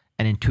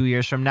 And in 2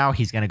 years from now,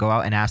 he's going to go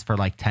out and ask for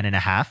like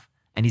 10.5.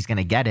 And he's going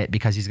to get it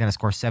because he's going to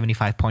score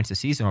 75 points a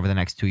season over the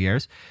next 2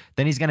 years.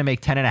 Then he's going to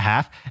make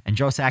 10.5. And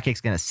Joe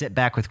Sakic's going to sit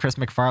back with Chris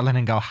McFarland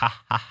and go,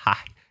 ha, ha,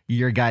 ha.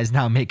 Your guy's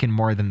now making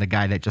more than the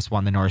guy that just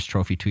won the Norris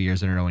Trophy 2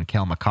 years in a row in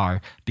Cale Makar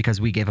because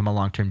we gave him a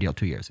long-term deal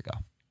 2 years ago.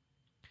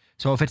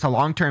 So if it's a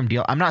long-term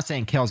deal, I'm not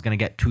saying Cale's going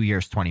to get 2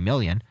 years, $20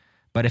 million.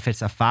 But if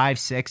it's a 5,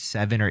 6,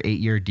 7, or 8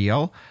 year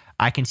deal,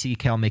 I can see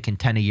Cale making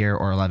 10 a year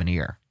or 11 a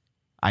year.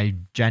 I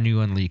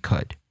genuinely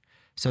could.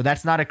 So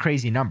that's not a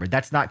crazy number.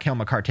 That's not Cale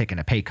Makar taking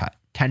a pay cut.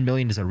 10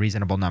 million is a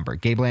reasonable number.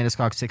 Gabe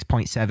Landeskog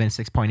 6.7,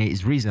 6.8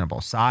 is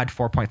reasonable. Saad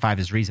 4.5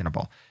 is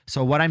reasonable.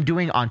 So what I'm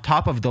doing on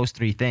top of those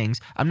three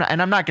things, I'm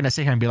not going to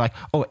sit here and be like,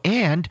 oh,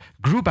 and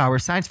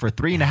Grubauer signs for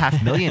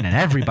 $3.5 million and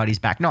everybody's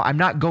back. No, I'm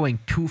not going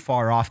too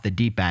far off the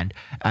deep end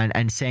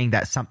and saying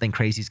that something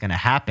crazy is going to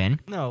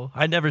happen. No,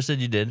 I never said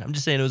you did. I'm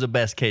just saying it was a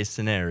best case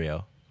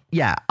scenario.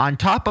 Yeah, on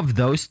top of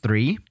those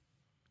three,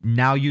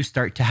 now you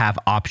start to have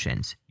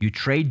options. You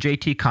trade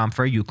JT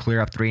Compher, you clear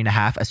up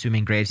 3.5,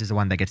 assuming Graves is the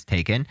one that gets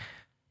taken.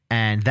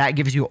 And that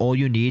gives you all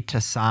you need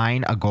to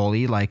sign a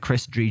goalie like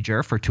Chris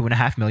Driedger for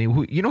 $2.5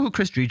 million. You know who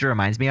Chris Driedger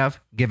reminds me of,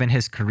 given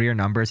his career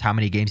numbers, how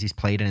many games he's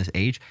played and his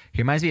age?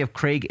 He reminds me of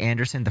Craig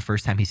Anderson the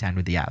first time he signed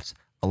with the Avs.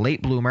 A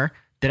late bloomer,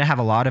 didn't have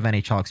a lot of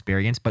NHL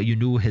experience, but you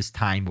knew his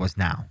time was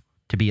now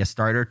to be a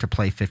starter, to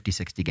play 50,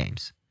 60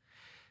 games.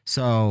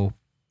 So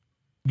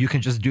you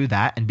can just do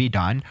that and be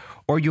done.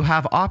 Or you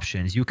have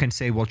options. You can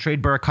say, we'll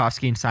trade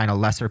Burakovsky and sign a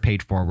lesser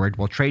paid forward.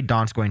 We'll trade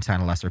Donskoy and sign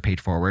a lesser paid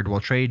forward.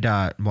 We'll trade,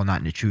 not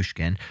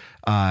Nichushkin.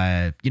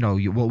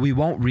 We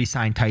won't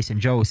re-sign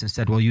Tyson Jost.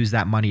 Instead, we'll use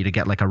that money to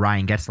get like a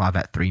Ryan Getzlaf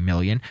at $3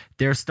 million.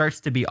 There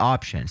starts to be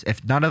options.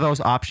 If none of those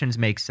options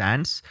make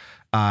sense,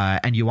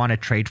 and you want to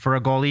trade for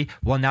a goalie,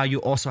 well, now you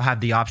also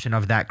have the option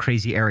of that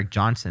crazy Eric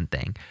Johnson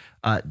thing.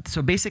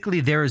 So basically,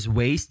 there's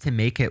ways to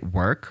make it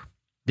work.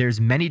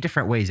 There's many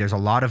different ways. There's a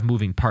lot of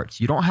moving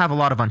parts. You don't have a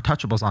lot of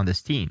untouchables on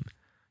this team.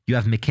 You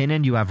have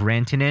McKinnon, you have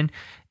Rantanen,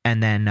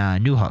 and then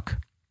Newhook.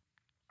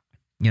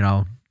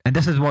 And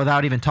this is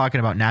without even talking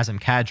about Nazem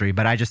Kadri,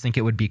 but I just think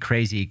it would be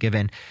crazy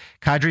given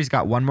Kadri's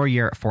got one more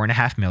year at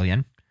 $4.5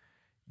 million.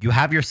 You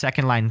have your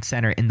second line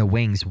center in the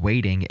wings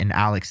waiting in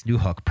Alex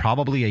Newhook,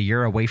 probably a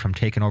year away from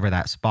taking over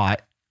that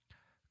spot.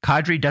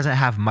 Kadri doesn't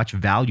have much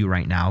value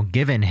right now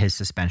given his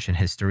suspension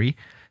history.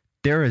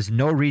 There is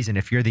no reason,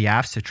 if you're the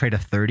Avs, to trade a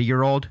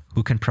 30-year-old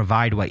who can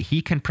provide what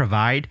he can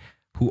provide,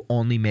 who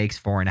only makes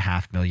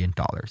 $4.5 million.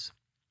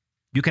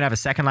 You can have a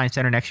second-line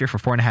center next year for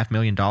 $4.5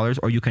 million,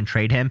 or you can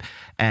trade him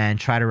and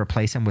try to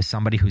replace him with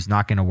somebody who's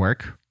not going to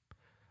work,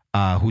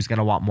 who's going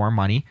to want more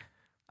money.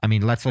 I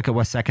mean, let's look at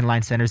what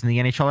second-line centers in the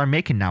NHL are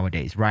making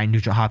nowadays. Ryan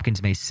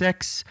Nugent-Hopkins makes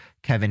 6.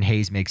 Kevin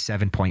Hayes makes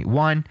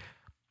 7.1.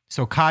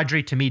 So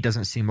Kadri, to me,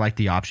 doesn't seem like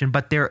the option,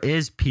 but there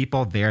is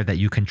people there that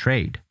you can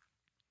trade.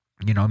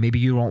 Maybe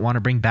you don't want to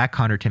bring back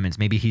Connor Timmins.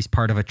 Maybe he's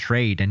part of a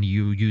trade and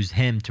you use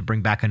him to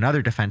bring back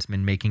another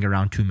defenseman making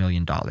around $2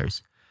 million.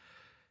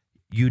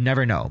 You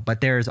never know.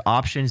 But there's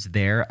options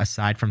there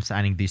aside from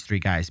signing these three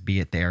guys, be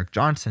it the Eric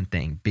Johnson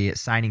thing, be it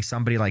signing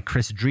somebody like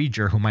Chris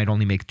Driedger who might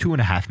only make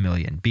 $2.5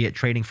 million, be it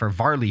trading for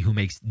Varley who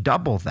makes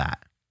double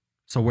that.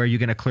 So where are you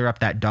going to clear up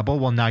that double?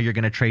 Well, now you're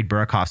going to trade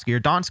Burakovsky or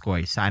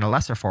Donskoy, sign a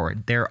lesser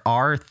forward. There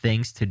are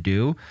things to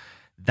do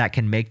that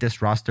can make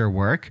this roster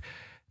work.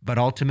 But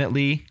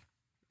ultimately,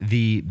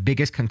 the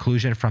biggest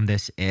conclusion from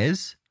this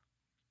is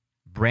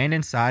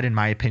Brandon Saad, in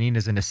my opinion,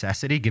 is a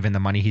necessity given the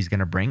money he's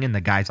going to bring and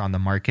the guys on the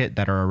market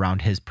that are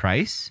around his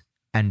price.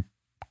 And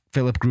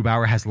Philip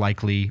Grubauer has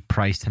likely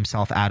priced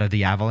himself out of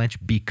the Avalanche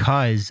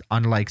because,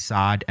 unlike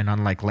Saad and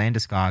unlike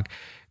Landeskog,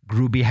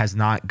 Gruby has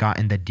not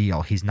gotten the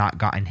deal. He's not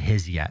gotten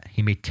his yet.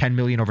 He made $10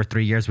 million over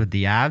 3 years with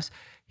the Avs.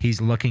 He's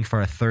looking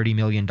for a $30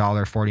 million,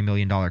 $40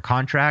 million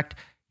contract.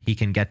 He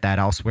can get that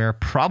elsewhere,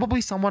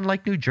 probably someone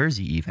like New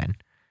Jersey even.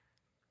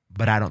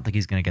 But I don't think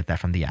he's going to get that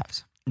from the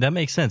Avs. That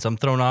makes sense. I'm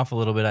thrown off a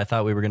little bit. I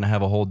thought we were going to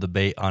have a whole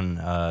debate on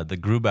the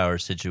Grubauer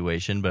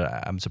situation, but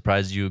I'm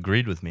surprised you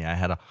agreed with me. I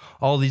had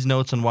all these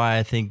notes on why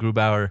I think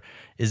Grubauer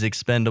is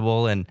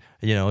expendable, and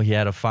he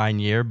had a fine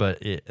year,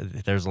 but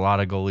there's a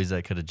lot of goalies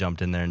that could have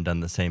jumped in there and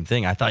done the same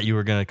thing. I thought you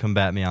were going to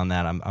combat me on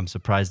that. I'm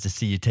surprised to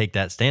see you take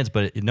that stance,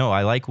 but no,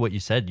 I like what you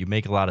said. You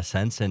make a lot of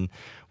sense, and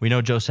we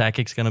know Joe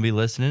Sakic's going to be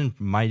listening,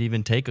 might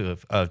even take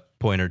a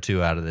point or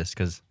two out of this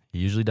because he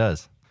usually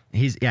does.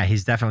 He's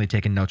definitely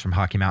taking notes from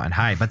Hockey Mountain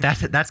High. But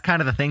that's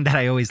kind of the thing that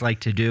I always like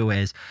to do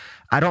is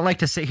I don't like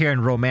to sit here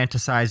and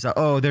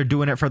romanticize, they're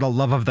doing it for the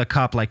love of the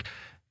cup. Like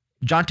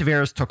John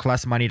Tavares took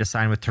less money to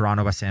sign with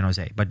Toronto by San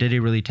Jose, but did he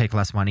really take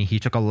less money? He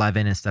took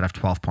 11 instead of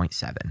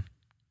 12.7.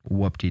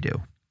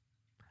 Whoop-de-doo.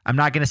 I'm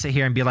not going to sit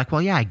here and be like,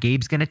 well, yeah,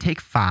 Gabe's going to take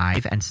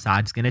 5 and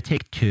Saad's going to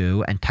take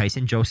 2 and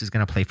Tyson Jost is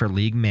going to play for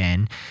League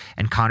Min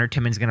and Connor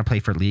Timmins is going to play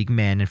for League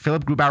Min and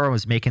Philip Grubauer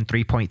was making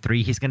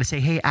 3.3. He's going to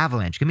say, hey,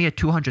 Avalanche, give me a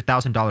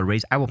 $200,000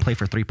 raise. I will play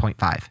for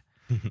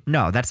 3.5.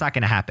 No, that's not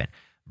going to happen.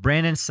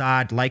 Brandon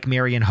Saad, like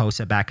Marian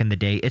Hossa back in the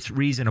day, it's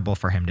reasonable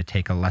for him to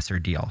take a lesser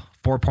deal,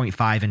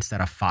 4.5 instead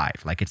of 5.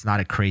 Like it's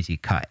not a crazy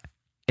cut.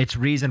 It's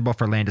reasonable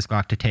for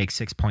Landeskog to take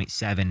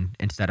 6.7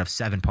 instead of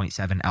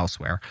 7.7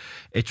 elsewhere.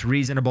 It's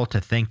reasonable to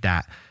think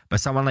that.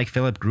 But someone like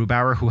Philip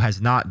Grubauer, who has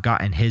not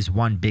gotten his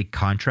one big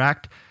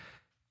contract,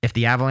 if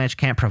the Avalanche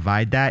can't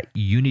provide that,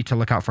 you need to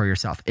look out for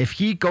yourself. If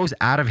he goes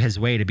out of his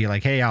way to be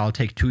like, hey, I'll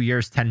take 2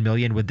 years, $10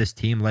 million with this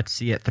team, let's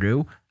see it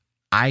through,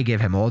 I give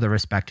him all the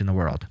respect in the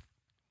world.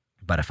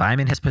 But if I'm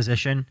in his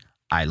position,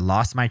 I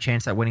lost my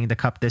chance at winning the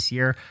cup this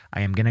year.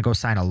 I am going to go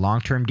sign a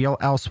long-term deal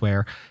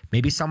elsewhere.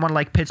 Maybe someone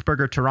like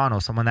Pittsburgh or Toronto,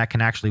 someone that can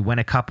actually win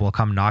a cup will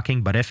come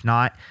knocking. But if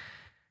not,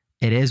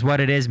 it is what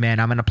it is, man.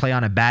 I'm going to play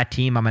on a bad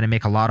team. I'm going to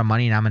make a lot of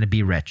money and I'm going to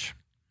be rich.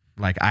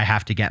 Like I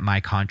have to get my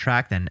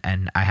contract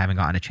and I haven't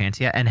gotten a chance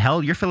yet. And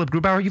hell, you're Philip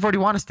Grubauer. You've already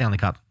won a Stanley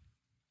Cup.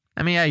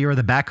 I mean, yeah, you were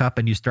the backup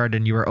and you started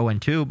and you were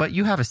 0-2, but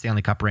you have a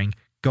Stanley Cup ring.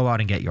 Go out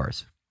and get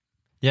yours.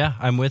 Yeah,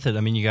 I'm with it. I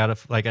mean, you got to,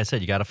 like I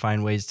said, you got to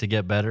find ways to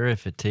get better.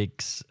 If it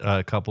takes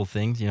a couple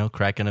things,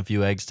 cracking a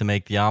few eggs to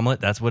make the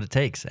omelet, that's what it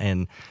takes.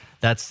 And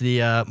that's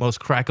the most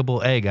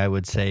crackable egg, I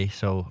would say.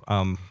 So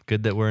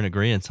good that we're in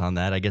agreement on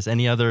that. I guess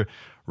any other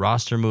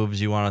roster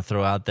moves you want to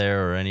throw out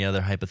there or any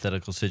other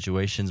hypothetical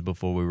situations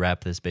before we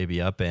wrap this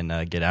baby up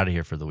and get out of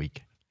here for the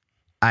week?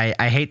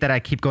 I hate that I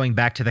keep going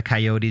back to the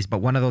Coyotes, but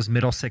one of those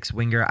middle six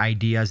winger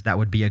ideas that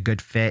would be a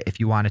good fit if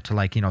you wanted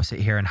to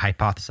sit here and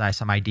hypothesize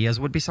some ideas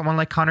would be someone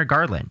like Connor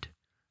Garland.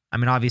 I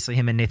mean, obviously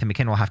him and Nathan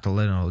McKinnon will have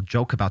to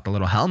joke about the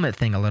little helmet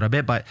thing a little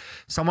bit, but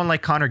someone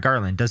like Connor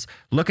Garland,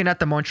 looking at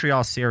the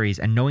Montreal series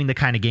and knowing the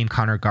kind of game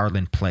Connor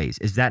Garland plays,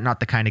 is that not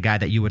the kind of guy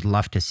that you would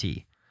love to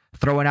see?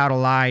 Throwing out a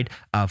line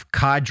of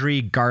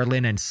Kadri,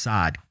 Garland, and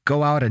Saad.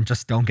 Go out and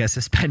just don't get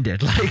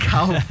suspended. Like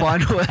how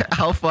fun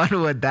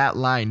would that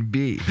line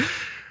be?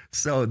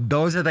 So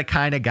those are the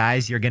kind of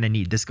guys you're going to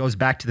need. This goes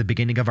back to the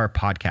beginning of our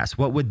podcast.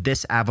 What would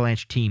this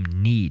Avalanche team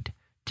need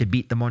to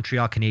beat the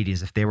Montreal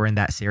Canadiens if they were in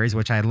that series,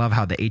 which I love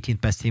how the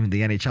 18th best team in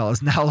the NHL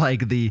is now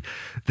like the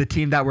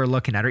team that we're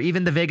looking at, or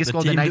even the Vegas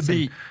Golden Knights.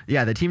 The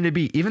team to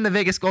beat. Even the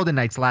Vegas Golden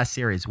Knights last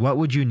series. What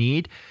would you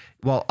need?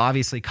 Well,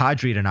 obviously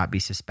Kadri to not be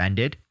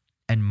suspended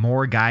and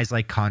more guys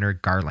like Connor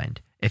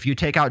Garland. If you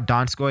take out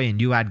Donskoy and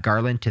you add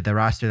Garland to the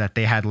roster that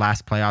they had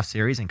last playoff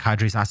series and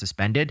Kadri's not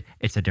suspended,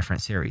 it's a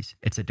different series.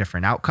 It's a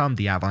different outcome.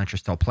 The Avalanche are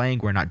still playing.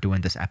 We're not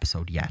doing this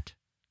episode yet.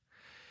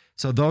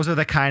 So those are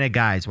the kind of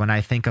guys, when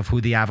I think of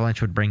who the Avalanche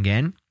would bring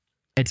in,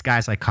 it's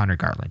guys like Connor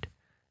Garland.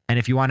 And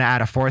if you want to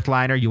add a fourth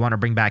liner, you want to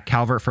bring back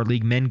Calvert for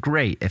League Min,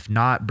 great. If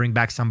not, bring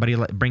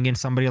in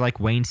somebody like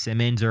Wayne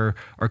Simmons or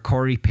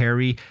Corey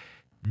Perry,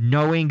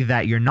 knowing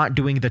that you're not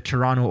doing the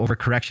Toronto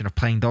overcorrection of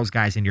playing those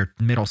guys in your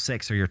middle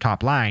six or your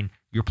top line.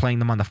 You're playing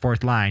them on the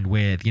fourth line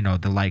with,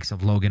 the likes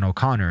of Logan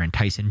O'Connor and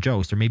Tyson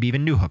Jost, or maybe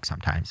even Newhook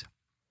sometimes.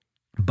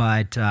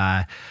 But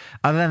other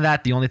than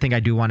that, the only thing I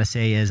do want to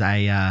say is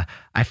I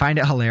find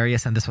it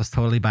hilarious, and this was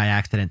totally by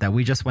accident, that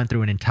we just went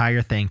through an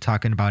entire thing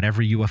talking about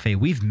every UFA.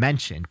 We've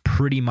mentioned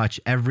pretty much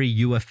every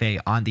UFA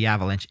on the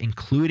Avalanche,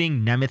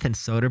 including Nemeth and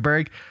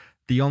Soderberg.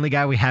 The only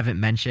guy we haven't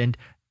mentioned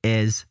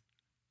is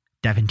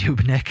Devin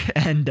Dubnyk,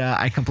 and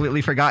I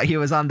completely forgot he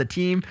was on the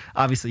team.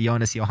 Obviously,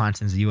 Jonas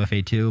Johansson's a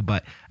UFA too,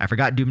 but I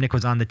forgot Dubnyk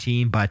was on the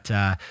team, but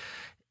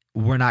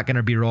we're not going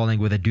to be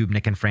rolling with a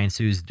Dubnyk and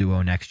Francouz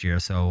duo next year,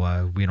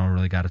 so we don't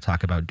really got to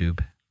talk about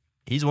Dub.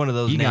 He's one of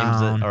those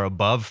names that are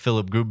above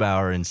Philip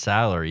Grubauer in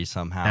salary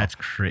somehow. That's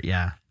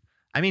yeah.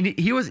 I mean,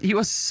 he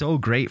was so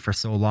great for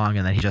so long,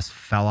 and then he just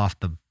fell off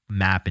the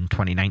map in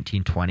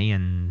 2019-20,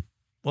 and...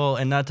 Well,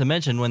 and not to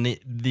mention when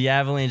the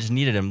Avalanche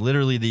needed him,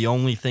 literally the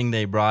only thing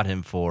they brought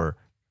him for,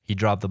 he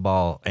dropped the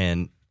ball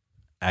and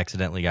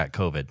accidentally got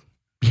COVID.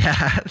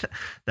 Yeah,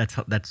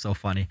 that's so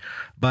funny.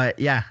 But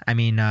yeah, I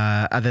mean,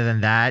 other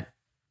than that,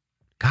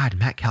 God,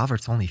 Matt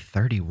Calvert's only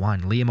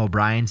 31. Liam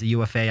O'Brien's a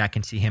UFA. I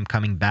can see him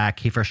coming back.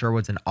 Kiefer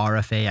Sherwood's an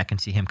RFA. I can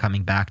see him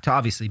coming back to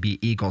obviously be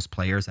Eagles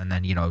players and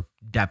then,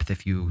 depth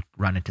if you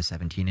run into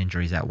 17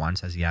 injuries at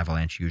once, as the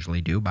Avalanche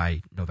usually do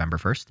by November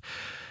 1st.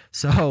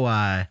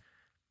 So,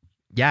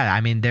 yeah,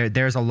 I mean,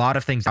 there's a lot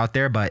of things out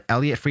there, but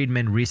Elliot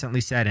Friedman recently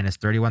said in his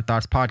 31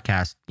 Thoughts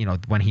podcast,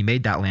 when he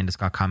made that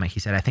Landeskog comment, he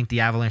said, I think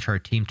the Avalanche are a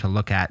team to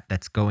look at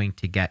that's going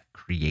to get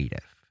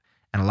creative.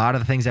 And a lot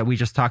of the things that we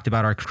just talked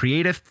about are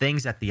creative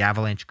things that the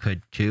Avalanche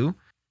could too.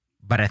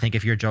 But I think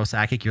if you're Joe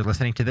Sakic, you're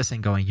listening to this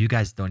and going, you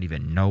guys don't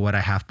even know what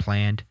I have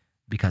planned,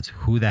 because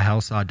who the hell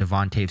saw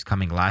Devon Toews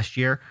coming last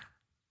year?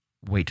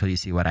 Wait till you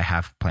see what I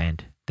have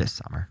planned this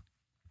summer.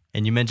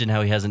 And you mentioned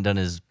how he hasn't done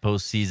his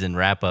postseason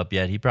wrap-up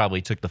yet. He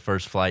probably took the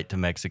first flight to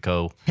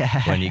Mexico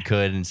when he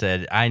could and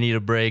said, I need a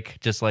break,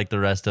 just like the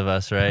rest of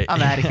us, right?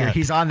 I'm out of here.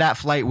 He's on that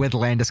flight with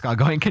Landeskog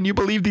going, can you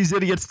believe these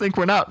idiots think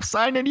we're not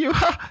signing you?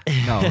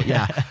 No,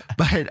 yeah.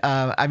 But,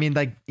 I mean,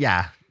 like,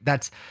 yeah,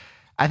 that's...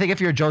 I think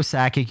if you're Joe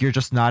Sakic, you're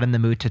just not in the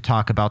mood to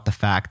talk about the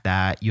fact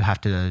that you have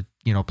to,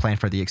 plan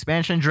for the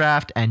expansion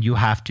draft, and you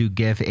have to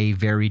give a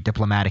very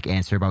diplomatic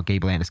answer about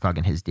Gabe Landeskog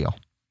and his deal.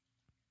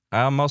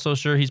 I'm also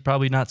sure he's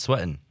probably not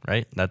sweating,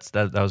 right?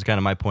 That was kind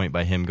of my point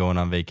by him going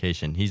on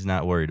vacation. He's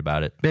not worried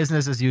about it.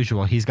 Business as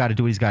usual. He's got to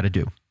do what he's got to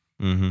do.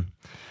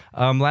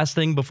 Mm-hmm. Last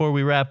thing before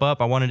we wrap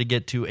up, I wanted to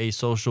get to a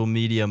social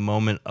media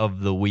moment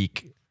of the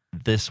week.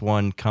 This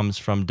one comes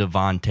from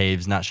Devon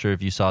Taves. Not sure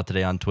if you saw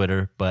today on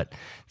Twitter, but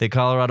the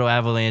Colorado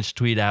Avalanche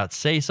tweet out,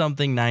 say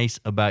something nice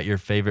about your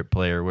favorite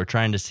player. We're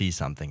trying to see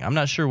something. I'm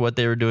not sure what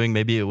they were doing.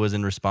 Maybe it was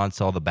in response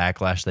to all the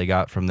backlash they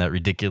got from that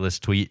ridiculous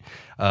tweet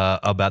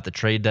about the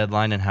trade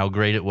deadline and how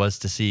great it was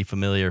to see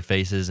familiar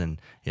faces. And,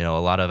 a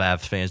lot of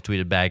Avs fans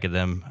tweeted back at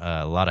them,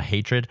 a lot of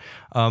hatred.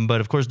 But,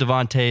 of course,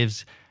 Devon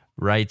Taves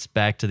writes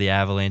back to the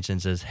Avalanche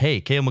and says,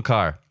 hey, Cale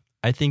Makar,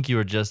 I think you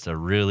are just a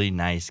really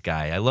nice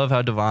guy. I love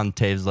how Devon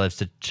Taves loves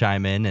to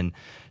chime in and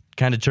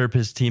kind of chirp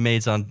his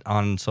teammates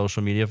on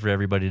social media for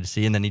everybody to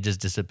see, and then he just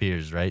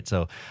disappears, right?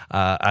 So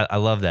I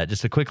love that.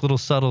 Just a quick little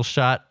subtle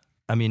shot.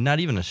 I mean, not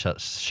even a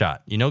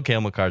shot. Cale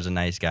Makar's a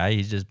nice guy.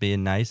 He's just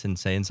being nice and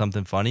saying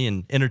something funny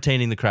and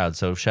entertaining the crowd.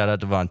 So shout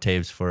out to Devon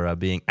Taves for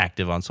being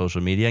active on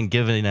social media and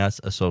giving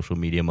us a social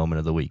media moment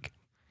of the week.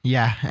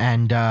 Yeah,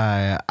 and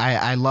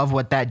I love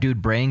what that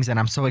dude brings, and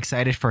I'm so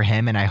excited for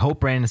him, and I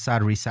hope Brandon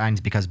Saad resigns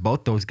because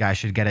both those guys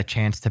should get a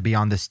chance to be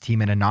on this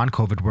team in a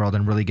non-COVID world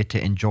and really get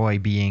to enjoy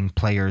being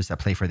players that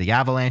play for the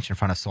Avalanche in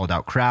front of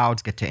sold-out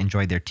crowds, get to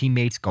enjoy their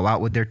teammates, go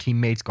out with their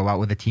teammates, go out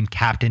with a team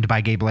captained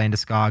by Gabe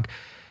Landeskog.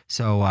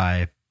 So,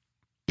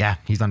 yeah,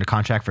 he's under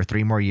contract for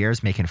 3 more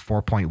years, making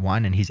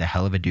 4.1, and he's a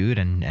hell of a dude,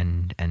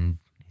 and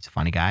he's a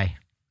funny guy.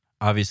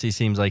 Obviously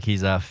seems like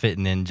he's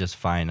fitting in just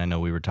fine. I know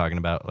we were talking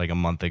about like a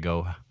month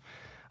ago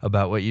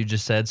about what you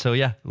just said. So,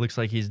 yeah, it looks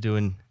like he's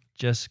doing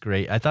just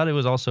great. I thought it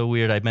was also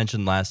weird. I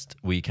mentioned last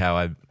week how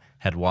I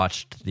had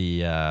watched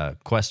the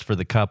Quest for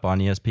the Cup on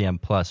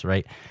ESPN Plus,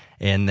 right?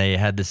 And they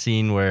had the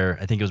scene where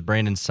I think it was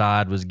Brandon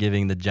Saad was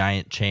giving the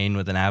giant chain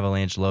with an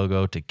Avalanche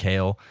logo to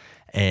Cale,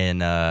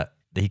 and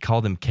he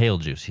called him Kale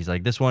Juice. He's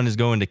like, this one is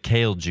going to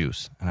Kale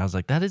Juice. And I was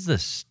like, that is the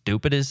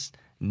stupidest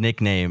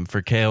nickname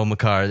for Cale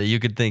Makar that you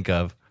could think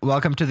of.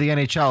 Welcome to the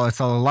NHL. It's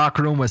a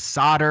locker room with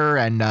Sauter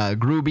and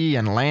Gruby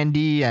and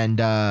Landy and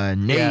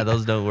Nate. Yeah,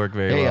 those don't work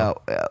very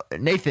well.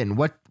 Nathan,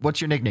 what's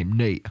your nickname?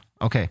 Nate.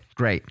 Okay,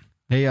 great.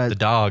 Hey, the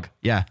dog.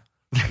 Yeah.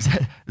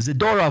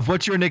 Zadorov,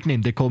 what's your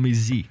nickname? They call me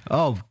Z.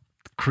 Oh,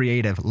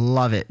 creative.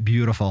 Love it.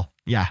 Beautiful.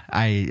 Yeah,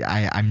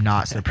 I'm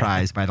not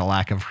surprised by the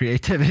lack of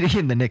creativity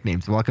in the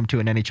nicknames. Welcome to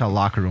an NHL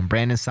locker room.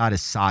 Brandon Saad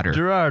is Sauter.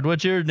 Gerard,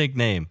 what's your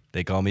nickname?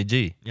 They call me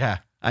G. Yeah,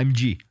 I'm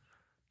G.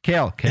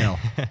 Kale.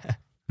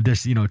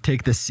 This,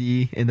 take the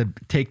C in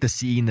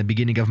the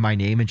beginning of my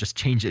name and just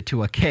change it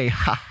to a K.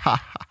 Ha ha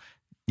ha.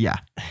 Yeah,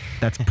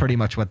 that's pretty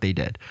much what they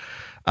did.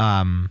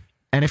 And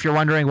if you're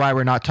wondering why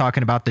we're not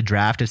talking about the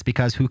draft, it's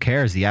because who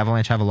cares? The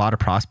Avalanche have a lot of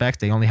prospects.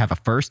 They only have a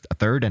first, a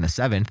third, and a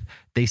seventh.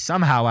 They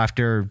somehow,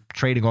 after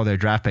trading all their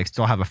draft picks,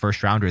 still have a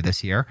first rounder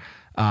this year.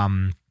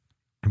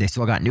 They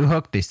still got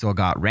Newhook, they still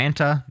got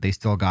Ranta, they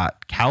still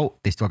got Kaut,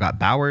 they still got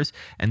Bowers,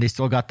 and they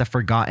still got the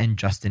forgotten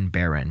Justin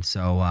Barron.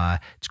 So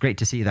it's great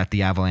to see that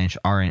the Avalanche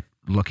aren't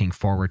looking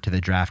forward to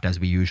the draft as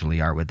we usually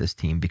are with this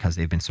team because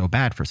they've been so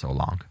bad for so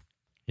long.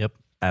 Yep,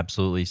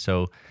 absolutely.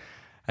 So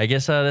I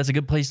guess that's a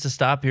good place to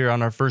stop here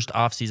on our first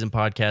off-season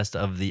podcast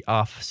of the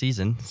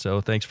off-season.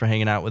 So thanks for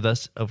hanging out with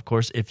us. Of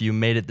course, if you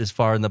made it this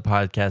far in the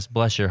podcast,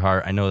 bless your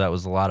heart. I know that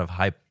was a lot of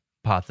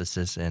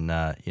hypothesis and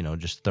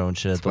just throwing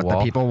shit at the wall. What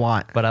the people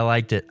want. But I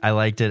liked it,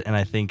 and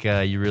I think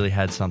you really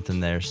had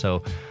something there.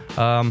 So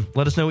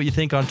let us know what you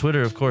think on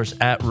Twitter, of course,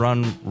 at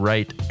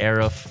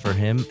RunRightArif for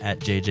him, at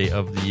JJ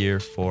of the Year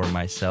for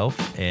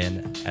myself,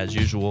 and as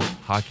usual,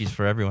 hockey's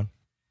for everyone,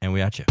 and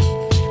we at you.